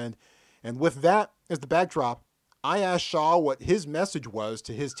mid-August. And with that as the backdrop, I asked Shaw what his message was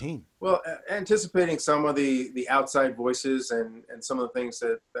to his team. Well, anticipating some of the outside voices and some of the things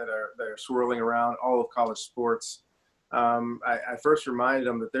that are swirling around all of college sports, I first reminded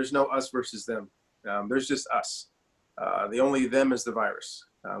them that there's no us versus them. There's just us. The only them is the virus.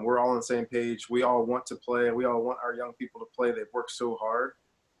 We're all on the same page. We all want to play. We all want our young people to play. They've worked so hard.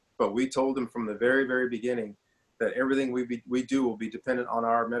 But we told them from the very, very beginning that everything we do will be dependent on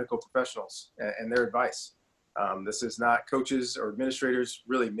our medical professionals and their advice. This is not coaches or administrators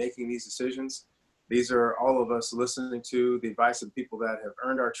really making these decisions. These are all of us listening to the advice of people that have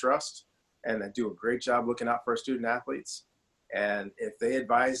earned our trust and that do a great job looking out for our student athletes. And if they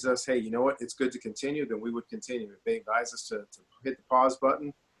advise us, hey, you know what, it's good to continue, then we would continue. If they advise us to hit the pause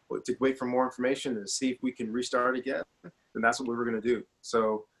button, to wait for more information and see if we can restart again, then that's what we were going to do.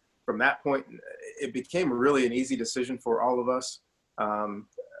 So from that point, it became really an easy decision for all of us.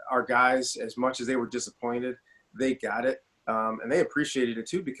 Our guys, as much as they were disappointed, they got it. And they appreciated it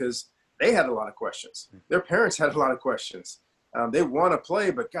too, because they had a lot of questions. Their parents had a lot of questions. They want to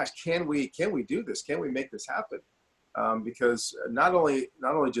play, but gosh, can we do this? Can we make this happen? Because not only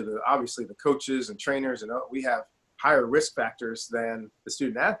do obviously the coaches and trainers, and we have higher risk factors than the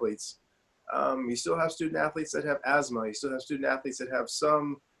student athletes. You still have student athletes that have asthma. You still have student athletes that have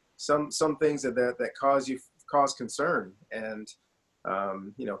some things that cause concern. And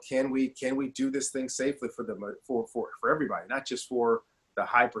can we do this thing safely for them, for everybody, not just for the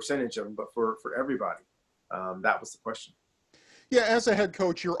high percentage of them, but for everybody? That was the question. Yeah, as a head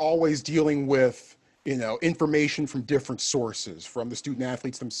coach, you're always dealing with information from different sources, from the student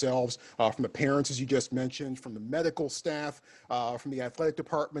athletes themselves, from the parents, as you just mentioned, from the medical staff, from the athletic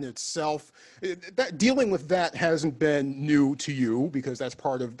department itself. Dealing with that hasn't been new to you, because that's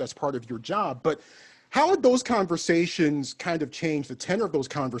part of your job. But how had those conversations kind of changed? The tenor of those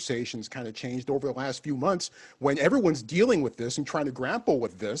conversations kind of changed over the last few months, when everyone's dealing with this and trying to grapple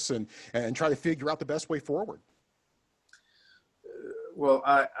with this and try to figure out the best way forward. Well,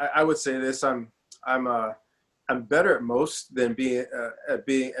 I would say this. I'm better at most than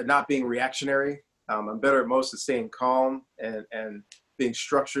not being reactionary. I'm better at most at staying calm and being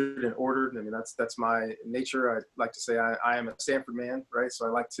structured and ordered. I mean, that's my nature. I like to say I am a Stanford man, right? So I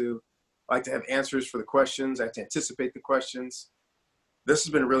like to have answers for the questions. I have to anticipate the questions. This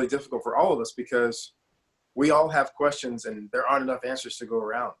has been really difficult for all of us because we all have questions and there aren't enough answers to go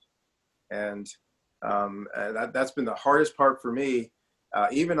around. And that's been the hardest part for me,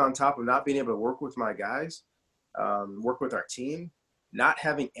 even on top of not being able to work with my guys, work with our team, not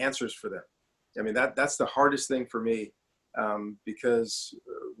having answers for them. I mean, that's the hardest thing for me, because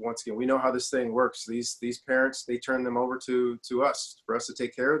once again, we know how this thing works. These parents, they turn them over to us for us to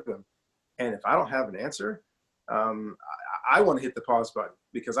take care of them. And if I don't have an answer, I want to hit the pause button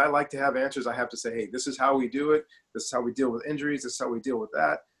because I like to have answers. I have to say, hey, this is how we do it. This is how we deal with injuries. This is how we deal with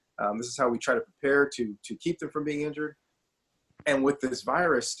that. This is how we try to prepare to keep them from being injured. And with this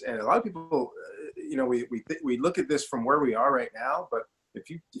virus, and a lot of people, we look at this from where we are right now. But if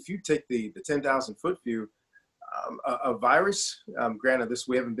you take the 10,000 foot view, a virus, granted,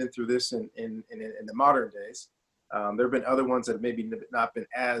 we haven't been through this in the modern days. There have been other ones that have maybe not been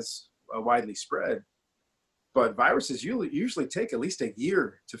as widely spread. But viruses usually take at least a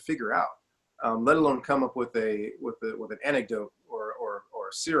year to figure out, let alone come up with an antidote or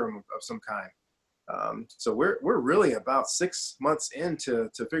a serum of some kind. So we're really about 6 months into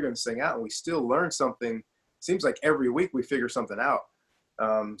figuring this thing out, and we still learn something. Seems like every week we figure something out.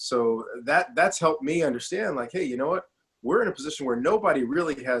 So that's helped me understand, like, hey, you know what? We're in a position where nobody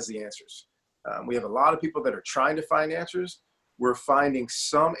really has the answers. We have a lot of people that are trying to find answers. We're finding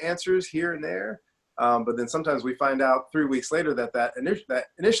some answers here and there. But then sometimes we find out 3 weeks later that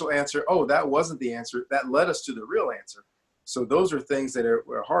initial answer, that wasn't the answer. That led us to the real answer. So those are things that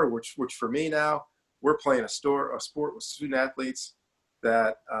are hard, which for me now, we're playing a sport with student athletes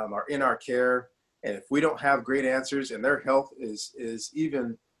that are in our care. And if we don't have great answers and their health is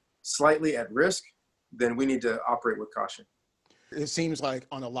even slightly at risk, then we need to operate with caution. It seems like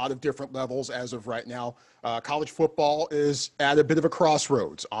on a lot of different levels as of right now, college football is at a bit of a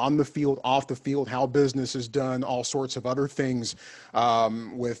crossroads, on the field, off the field, how business is done, all sorts of other things.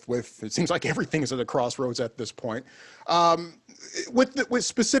 With it seems like everything is at a crossroads at this point.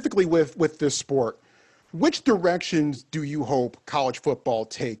 Specifically with this sport, which directions do you hope college football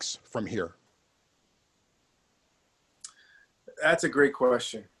takes from here? That's a great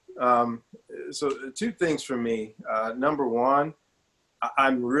question. So two things for me. Number one,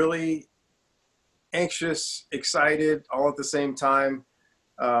 I'm really anxious, excited, all at the same time,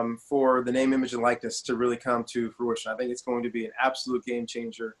 for the name, image, and likeness to really come to fruition. I think it's going to be an absolute game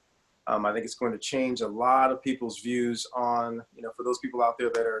changer. I think it's going to change a lot of people's views on, for those people out there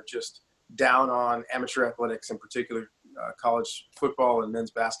that are just down on amateur athletics, in particular college football and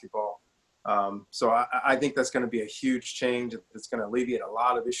men's basketball. So I think that's going to be a huge change. It's going to alleviate a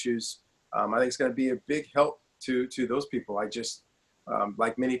lot of issues. I think it's going to be a big help to those people. I just,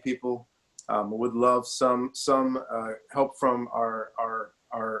 like many people, would love some help from our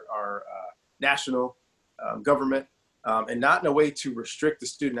national government, and not in a way to restrict the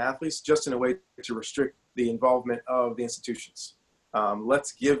student athletes, just in a way to restrict the involvement of the institutions.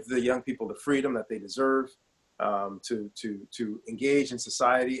 Let's give the young people the freedom that they deserve. To engage in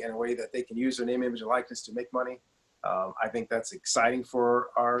society in a way that they can use their name, image, and likeness to make money. I think that's exciting for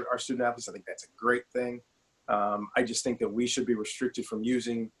our student athletes. I think that's a great thing. I just think that we should be restricted from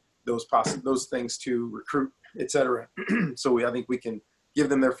using those things to recruit, et cetera. So I think we can give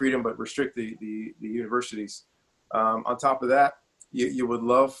them their freedom, but restrict the universities. On top of that, you would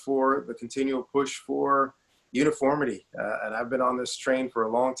love for the continual push for uniformity. And I've been on this train for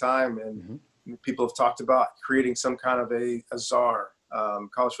a long time, and people have talked about creating some kind of a czar,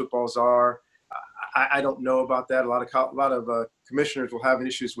 college football czar. I don't know about that. A lot of commissioners will have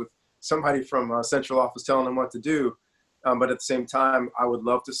issues with somebody from central office telling them what to do. But at the same time, I would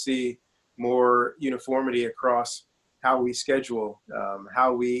love to see more uniformity across how we schedule,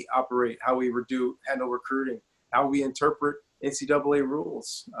 how we operate, how we handle recruiting, how we interpret NCAA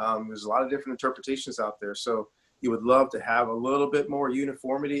rules. There's a lot of different interpretations out there. So you would love to have a little bit more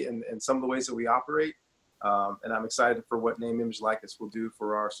uniformity in some of the ways that we operate. And I'm excited for what name, image, likeness will do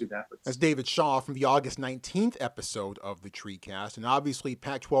for our student athletes. That's David Shaw from the August 19th episode of the TreeCast. And obviously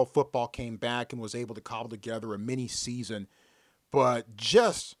Pac-12 football came back and was able to cobble together a mini season, but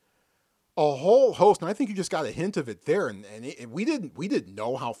just a whole host. And I think you just got a hint of it there. And we didn't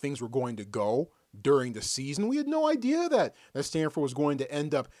know how things were going to go during the season. We had no idea that Stanford was going to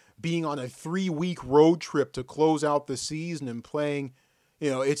end up being on a 3-week road trip to close out the season and playing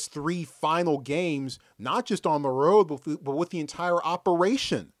It's 3 final games, not just on the road, but with the entire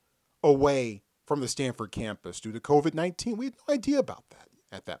operation away from the Stanford campus due to COVID-19. We had no idea about that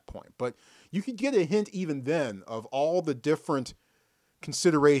at that point. But you could get a hint even then of all the different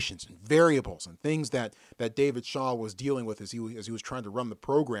considerations and variables and things that David Shaw was dealing with as he was trying to run the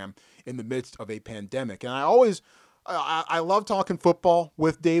program in the midst of a pandemic. And I love talking football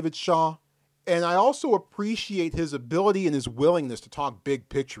with David Shaw. And I also appreciate his ability and his willingness to talk big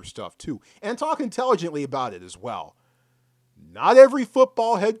picture stuff too, and talk intelligently about it as well. Not every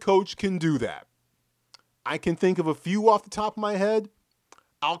football head coach can do that. I can think of a few off the top of my head.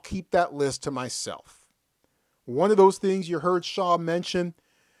 I'll keep that list to myself. One of those things you heard Shaw mention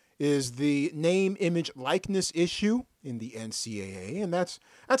is the name, image, likeness issue in the NCAA, and that's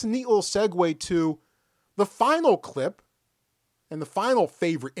a neat little segue to the final clip and the final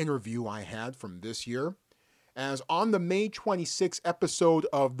favorite interview I had from this year, as on the May 26th episode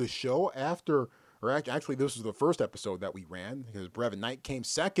of the show, actually this was the first episode that we ran because Brevin Knight came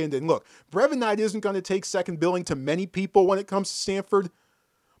second. And look, Brevin Knight isn't going to take second billing to many people when it comes to Stanford,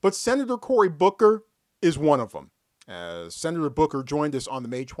 but Senator Cory Booker is one of them. As Senator Booker joined us on the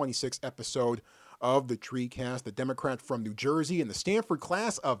May 26th episode of the TreeCast, the Democrat from New Jersey in the Stanford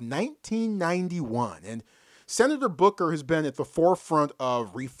class of 1991. And Senator Booker has been at the forefront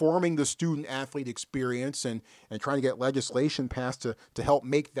of reforming the student-athlete experience and trying to get legislation passed to help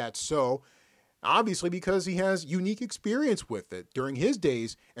make that so, obviously because he has unique experience with it during his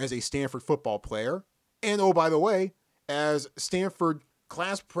days as a Stanford football player and, oh, by the way, as Stanford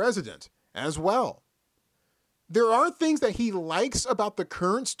class president as well. There are things that he likes about the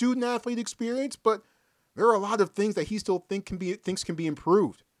current student-athlete experience, but there are a lot of things that he still thinks can be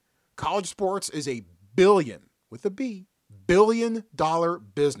improved. College sports is a billion, with a B, billion-dollar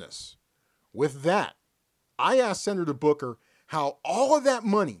business. With that, I asked Senator Booker how all of that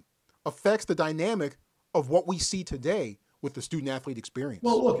money affects the dynamic of what we see today with the student-athlete experience.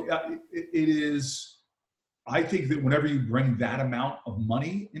 Well, look, it is, I think that whenever you bring that amount of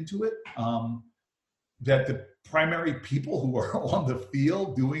money into it, that the primary people who are on the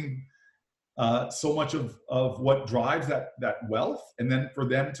field doing so much of what drives that wealth, and then for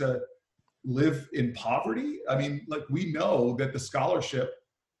them to live in poverty. I mean, like, we know that the scholarship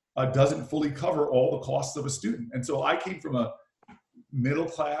doesn't fully cover all the costs of a student. And so I came from a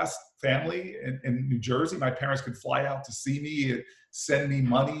middle-class family in New Jersey. My parents could fly out to see me, send me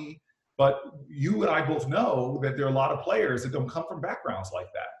money. But you and I both know that there are a lot of players that don't come from backgrounds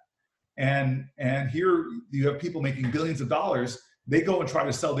like that. And here you have people making billions of dollars. They go and try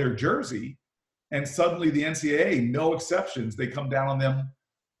to sell their jersey, and suddenly the NCAA, no exceptions, they come down on them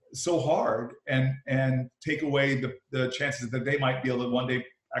so hard and take away the chances that they might be able to one day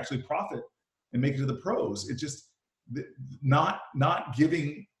actually profit and make it to the pros. It just not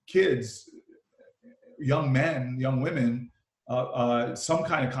giving kids, young men, young women, some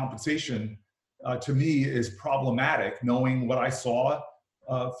kind of compensation to me is problematic, knowing what I saw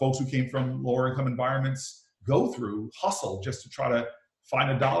folks who came from lower income environments go through, hustle just to try to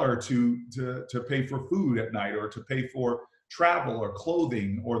find $1 to pay for food at night, or to pay for travel or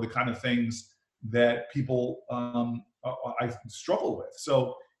clothing, or the kind of things that people I struggle with.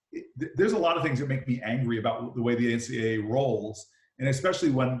 So there's a lot of things that make me angry about the way the NCAA rolls, and especially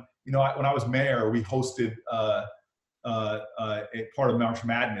when when I was mayor, we hosted a part of March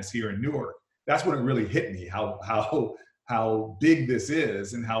Madness here in Newark. That's when it really hit me how big this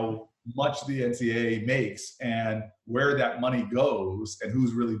is and how much the NCAA makes and where that money goes and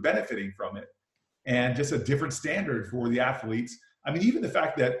who's really benefiting from it. And just a different standard for the athletes. I mean, even the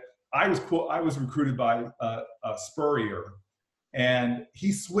fact that I was recruited by Spurrier, and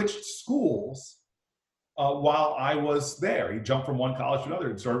he switched schools while I was there. He jumped from one college to another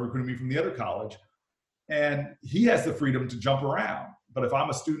and started recruiting me from the other college. And he has the freedom to jump around. But if I'm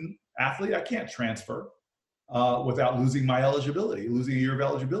a student athlete, I can't transfer without losing my eligibility, losing a year of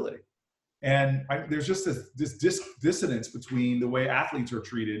eligibility. And there's just this dissonance between the way athletes are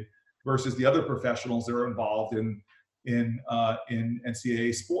treated versus the other professionals that are involved in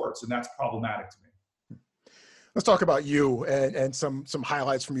NCAA sports, and that's problematic to me. Let's talk about you and some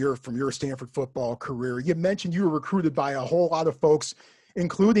highlights from your Stanford football career. You mentioned you were recruited by a whole lot of folks,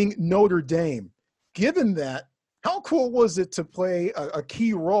 including Notre Dame. Given that, how cool was it to play a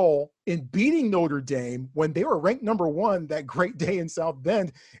key role in beating Notre Dame when they were ranked number 1 that great day in South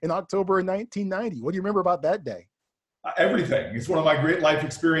Bend in October of 1990? What do you remember about that day? Everything. It's one of my great life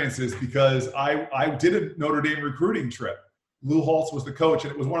experiences because I did a Notre Dame recruiting trip. Lou Holtz was the coach,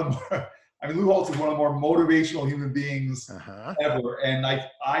 and it was one of the Lou Holtz is one of the more motivational human beings ever. And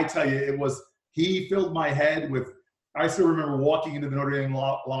I tell you, he filled my head with I still remember walking into the Notre Dame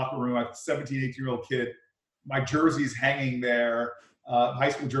locker room. I was a 17, 18-year-old kid. My jersey's hanging there, high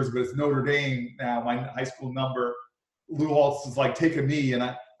school jersey, but it's Notre Dame now, my high school number. Lou Holtz is like, take a knee, and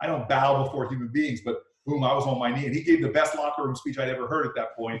I don't bow before human beings, but boom, I was on my knee. And he gave the best locker room speech I'd ever heard at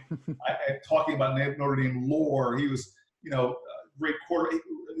that point. Talking about Notre Dame lore. He was, great quarter.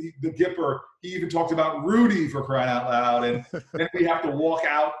 The Gipper, he even talked about Rudy, for crying out loud. And then we have to walk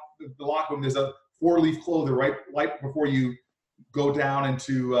out the locker room. There's a 4-leaf clover right before you go down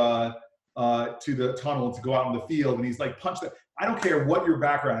into to the tunnel to go out in the field. And he's like, punch that. I don't care what your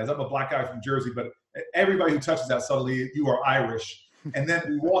background is. I'm a black guy from Jersey, but everybody who touches that suddenly, you are Irish. And then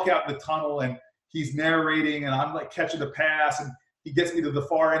we walk out in the tunnel and he's narrating and I'm like catching the pass and he gets me to the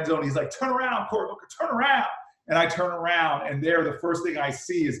far end zone. He's like, turn around, Cory Booker, turn around. And I turn around and there the first thing I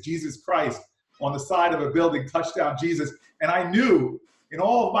see is Jesus Christ on the side of a building, touchdown Jesus. And I knew in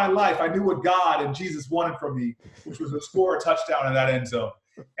all of my life, I knew what God and Jesus wanted from me, which was to score a touchdown in that end zone.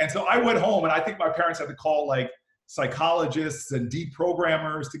 And so I went home and I think my parents had to call like psychologists and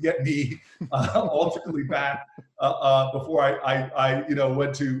deprogrammers to get me ultimately back before I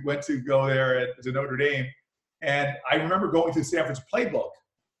went to go there to Notre Dame. And I remember going through Stanford's playbook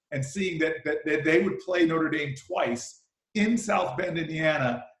and seeing that they would play Notre Dame twice in South Bend,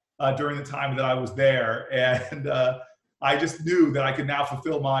 Indiana, during the time that I was there. And I just knew that I could now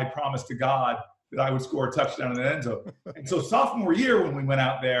fulfill my promise to God that I would score a touchdown in the end zone. And so sophomore year when we went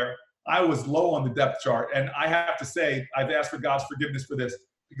out there, I was low on the depth chart. And I have to say, I've asked for God's forgiveness for this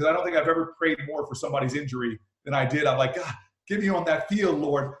because I don't think I've ever prayed more for somebody's injury than I did. I'm like, God, get me on that field,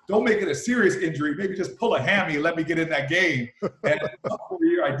 Lord. Don't make it a serious injury. Maybe just pull a hammy and let me get in that game. And sophomore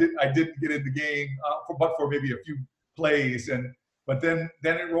year, I didn't get in the game, but for maybe a few plays. But then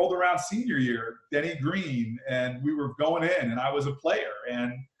it rolled around senior year, Denny Green, and we were going in, and I was a player.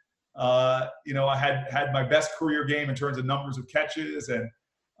 And I had my best career game in terms of numbers of catches, and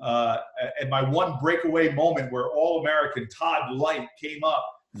my one breakaway moment where All-American Todd Light came up,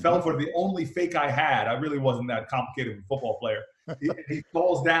 fell for the only fake I had. I really wasn't that complicated of a football player. He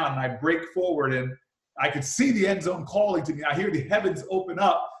falls down, and I break forward, and I could see the end zone calling to me. I hear the heavens open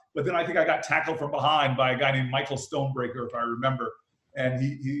up, but then I think I got tackled from behind by a guy named Michael Stonebreaker, if I remember. And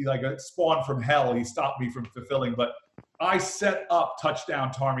he like a spawn from hell. He stopped me from fulfilling. But I set up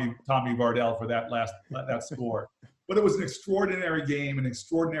touchdown Tommy Vardell for that score. But it was an extraordinary game, an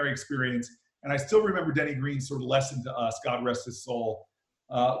extraordinary experience. And I still remember Denny Green's sort of lesson to us, God rest his soul,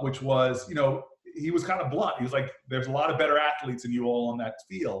 which was, he was kind of blunt. He was like, there's a lot of better athletes than you all on that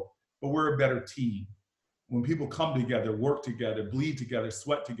field, but we're a better team. When people come together, work together, bleed together,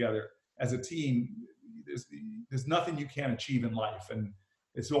 sweat together as a team, there's nothing you can't achieve in life. And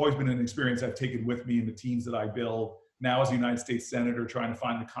it's always been an experience I've taken with me in the teams that I build. Now as a United States Senator, trying to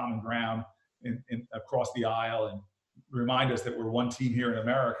find the common ground in across the aisle and remind us that we're one team here in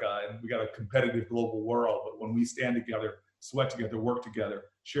America and we got a competitive global world. But when we stand together, sweat together, work together,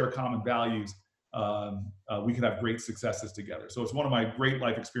 share common values, we can have great successes together. So it's one of my great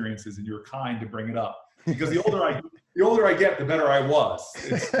life experiences, and you're kind to bring it up because the older I get, the better I was.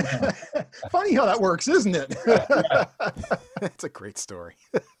 Funny how that works, isn't it? Yeah. That's a great story.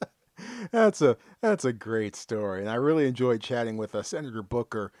 That's a great story. And I really enjoyed chatting with Senator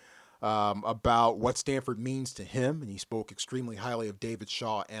Booker about what Stanford means to him. And he spoke extremely highly of David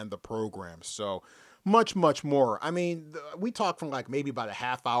Shaw and the program. So much, much more. I mean, we talked for like maybe about a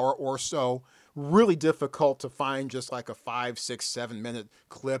half hour or so. Really difficult to find just like a 5, 6, 7 minute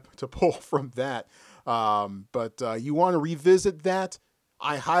clip to pull from that. But you want to revisit that?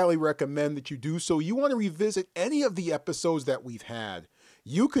 I highly recommend that you do so. You want to revisit any of the episodes that we've had,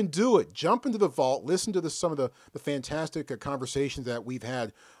 you can do it. Jump into the vault, listen to some of the fantastic conversations that we've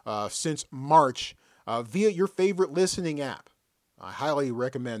had since March via your favorite listening app. I highly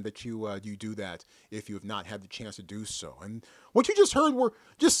recommend that you do that if you have not had the chance to do so. And what you just heard were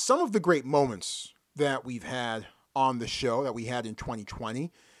just some of the great moments that we've had on the show that we had in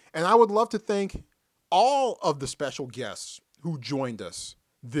 2020. And I would love to thank all of the special guests who joined us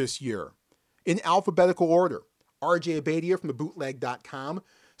this year in alphabetical order. RJ Abadia from thebootleg.com,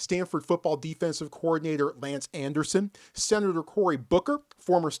 Stanford football defensive coordinator Lance Anderson, Senator Cory Booker,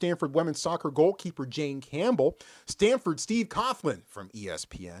 former Stanford women's soccer goalkeeper Jane Campbell, Stanford Steve Coughlin from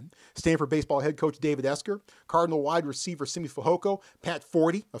ESPN, Stanford baseball head coach David Esker, Cardinal wide receiver Simi Fehoko, Pat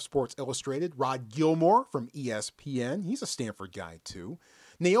Forty of Sports Illustrated, Rod Gilmore from ESPN, he's a Stanford guy too,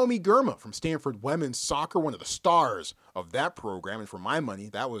 Naomi Girma from Stanford women's soccer, one of the stars of that program, and for my money,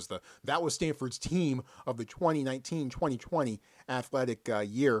 that was Stanford's team of the 2019-2020 athletic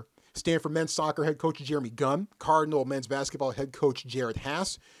year. Stanford men's soccer head coach Jeremy Gunn, Cardinal men's basketball head coach Jared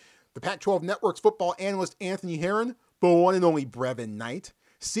Haas, the Pac-12 Network's football analyst Anthony Herron, the one and only Brevin Knight,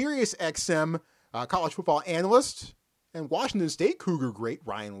 Sirius XM college football analyst, and Washington State Cougar great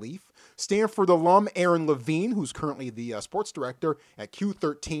Ryan Leaf, Stanford alum Aaron Levine, who's currently the sports director at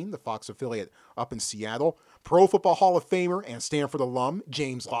Q13, the Fox affiliate up in Seattle, Pro Football Hall of Famer and Stanford alum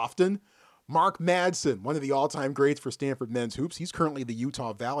James Lofton, Mark Madsen, one of the all-time greats for Stanford men's hoops. He's currently the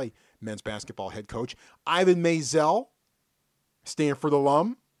Utah Valley men's basketball head coach. Ivan Maisel, Stanford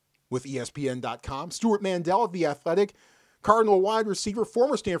alum with ESPN.com. Stuart Mandel of The Athletic. Cardinal wide receiver,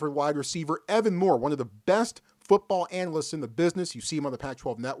 former Stanford wide receiver Evan Moore, one of the best football analysts in the business. You see him on the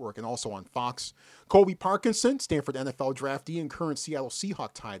Pac-12 Network and also on Fox. Colby Parkinson, Stanford NFL draftee and current Seattle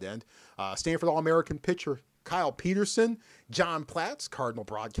Seahawk tight end. Stanford All-American pitcher Kyle Peterson. John Platts, Cardinal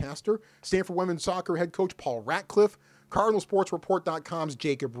broadcaster. Stanford women's soccer head coach Paul Ratcliffe. CardinalSportsReport.com's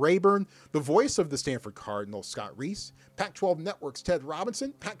Jacob Rayburn. The voice of the Stanford Cardinals, Scott Reese. Pac-12 Network's Ted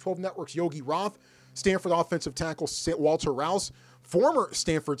Robinson. Pac-12 Network's Yogi Roth. Stanford offensive tackle Walter Rouse. Former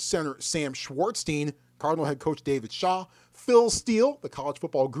Stanford center Sam Schwartzstein. Cardinal head coach David Shaw. Phil Steele, the college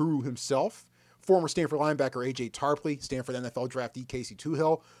football guru himself. Former Stanford linebacker A.J. Tarpley. Stanford NFL draftee Casey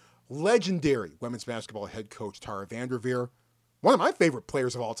Toohill. Legendary women's basketball head coach Tara VanDerveer. One of my favorite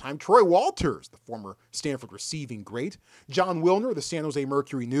players of all time, Troy Walters, the former Stanford receiving great. John Wilner, the San Jose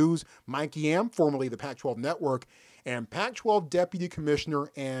Mercury News. Mike Yam, formerly the Pac-12 Network. And Pac-12 Deputy Commissioner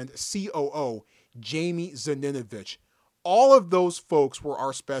and COO Jamie Zaninovich. All of those folks were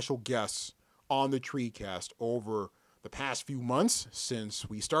our special guests on the TreeCast over the past few months since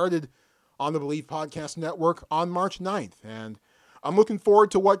we started on the Believe Podcast Network on March 9th. And I'm looking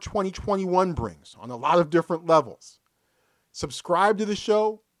forward to what 2021 brings on a lot of different levels. Subscribe to the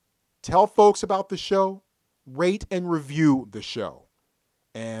show, tell folks about the show, rate and review the show.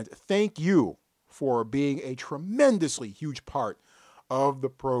 And thank you for being a tremendously huge part of the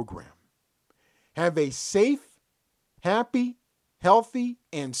program. Have a safe, happy, healthy,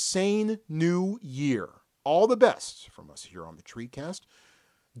 and sane new year. All the best from us here on the TreeCast.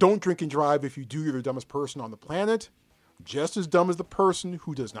 Don't drink and drive. If you do, you're the dumbest person on the planet. Just as dumb as the person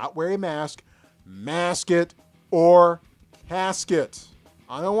who does not wear a mask. Mask it or casket.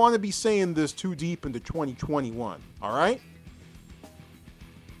 I don't want to be saying this too deep into 2021. All right?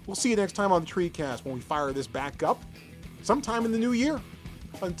 We'll see you next time on the TreeCast when we fire this back up sometime in the new year.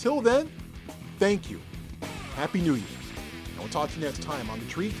 Until then, thank you. Happy New Year. And we'll talk to you next time on the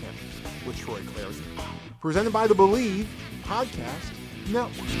TreeCast with Troy Clary. Presented by the Believe Podcast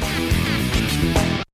Network.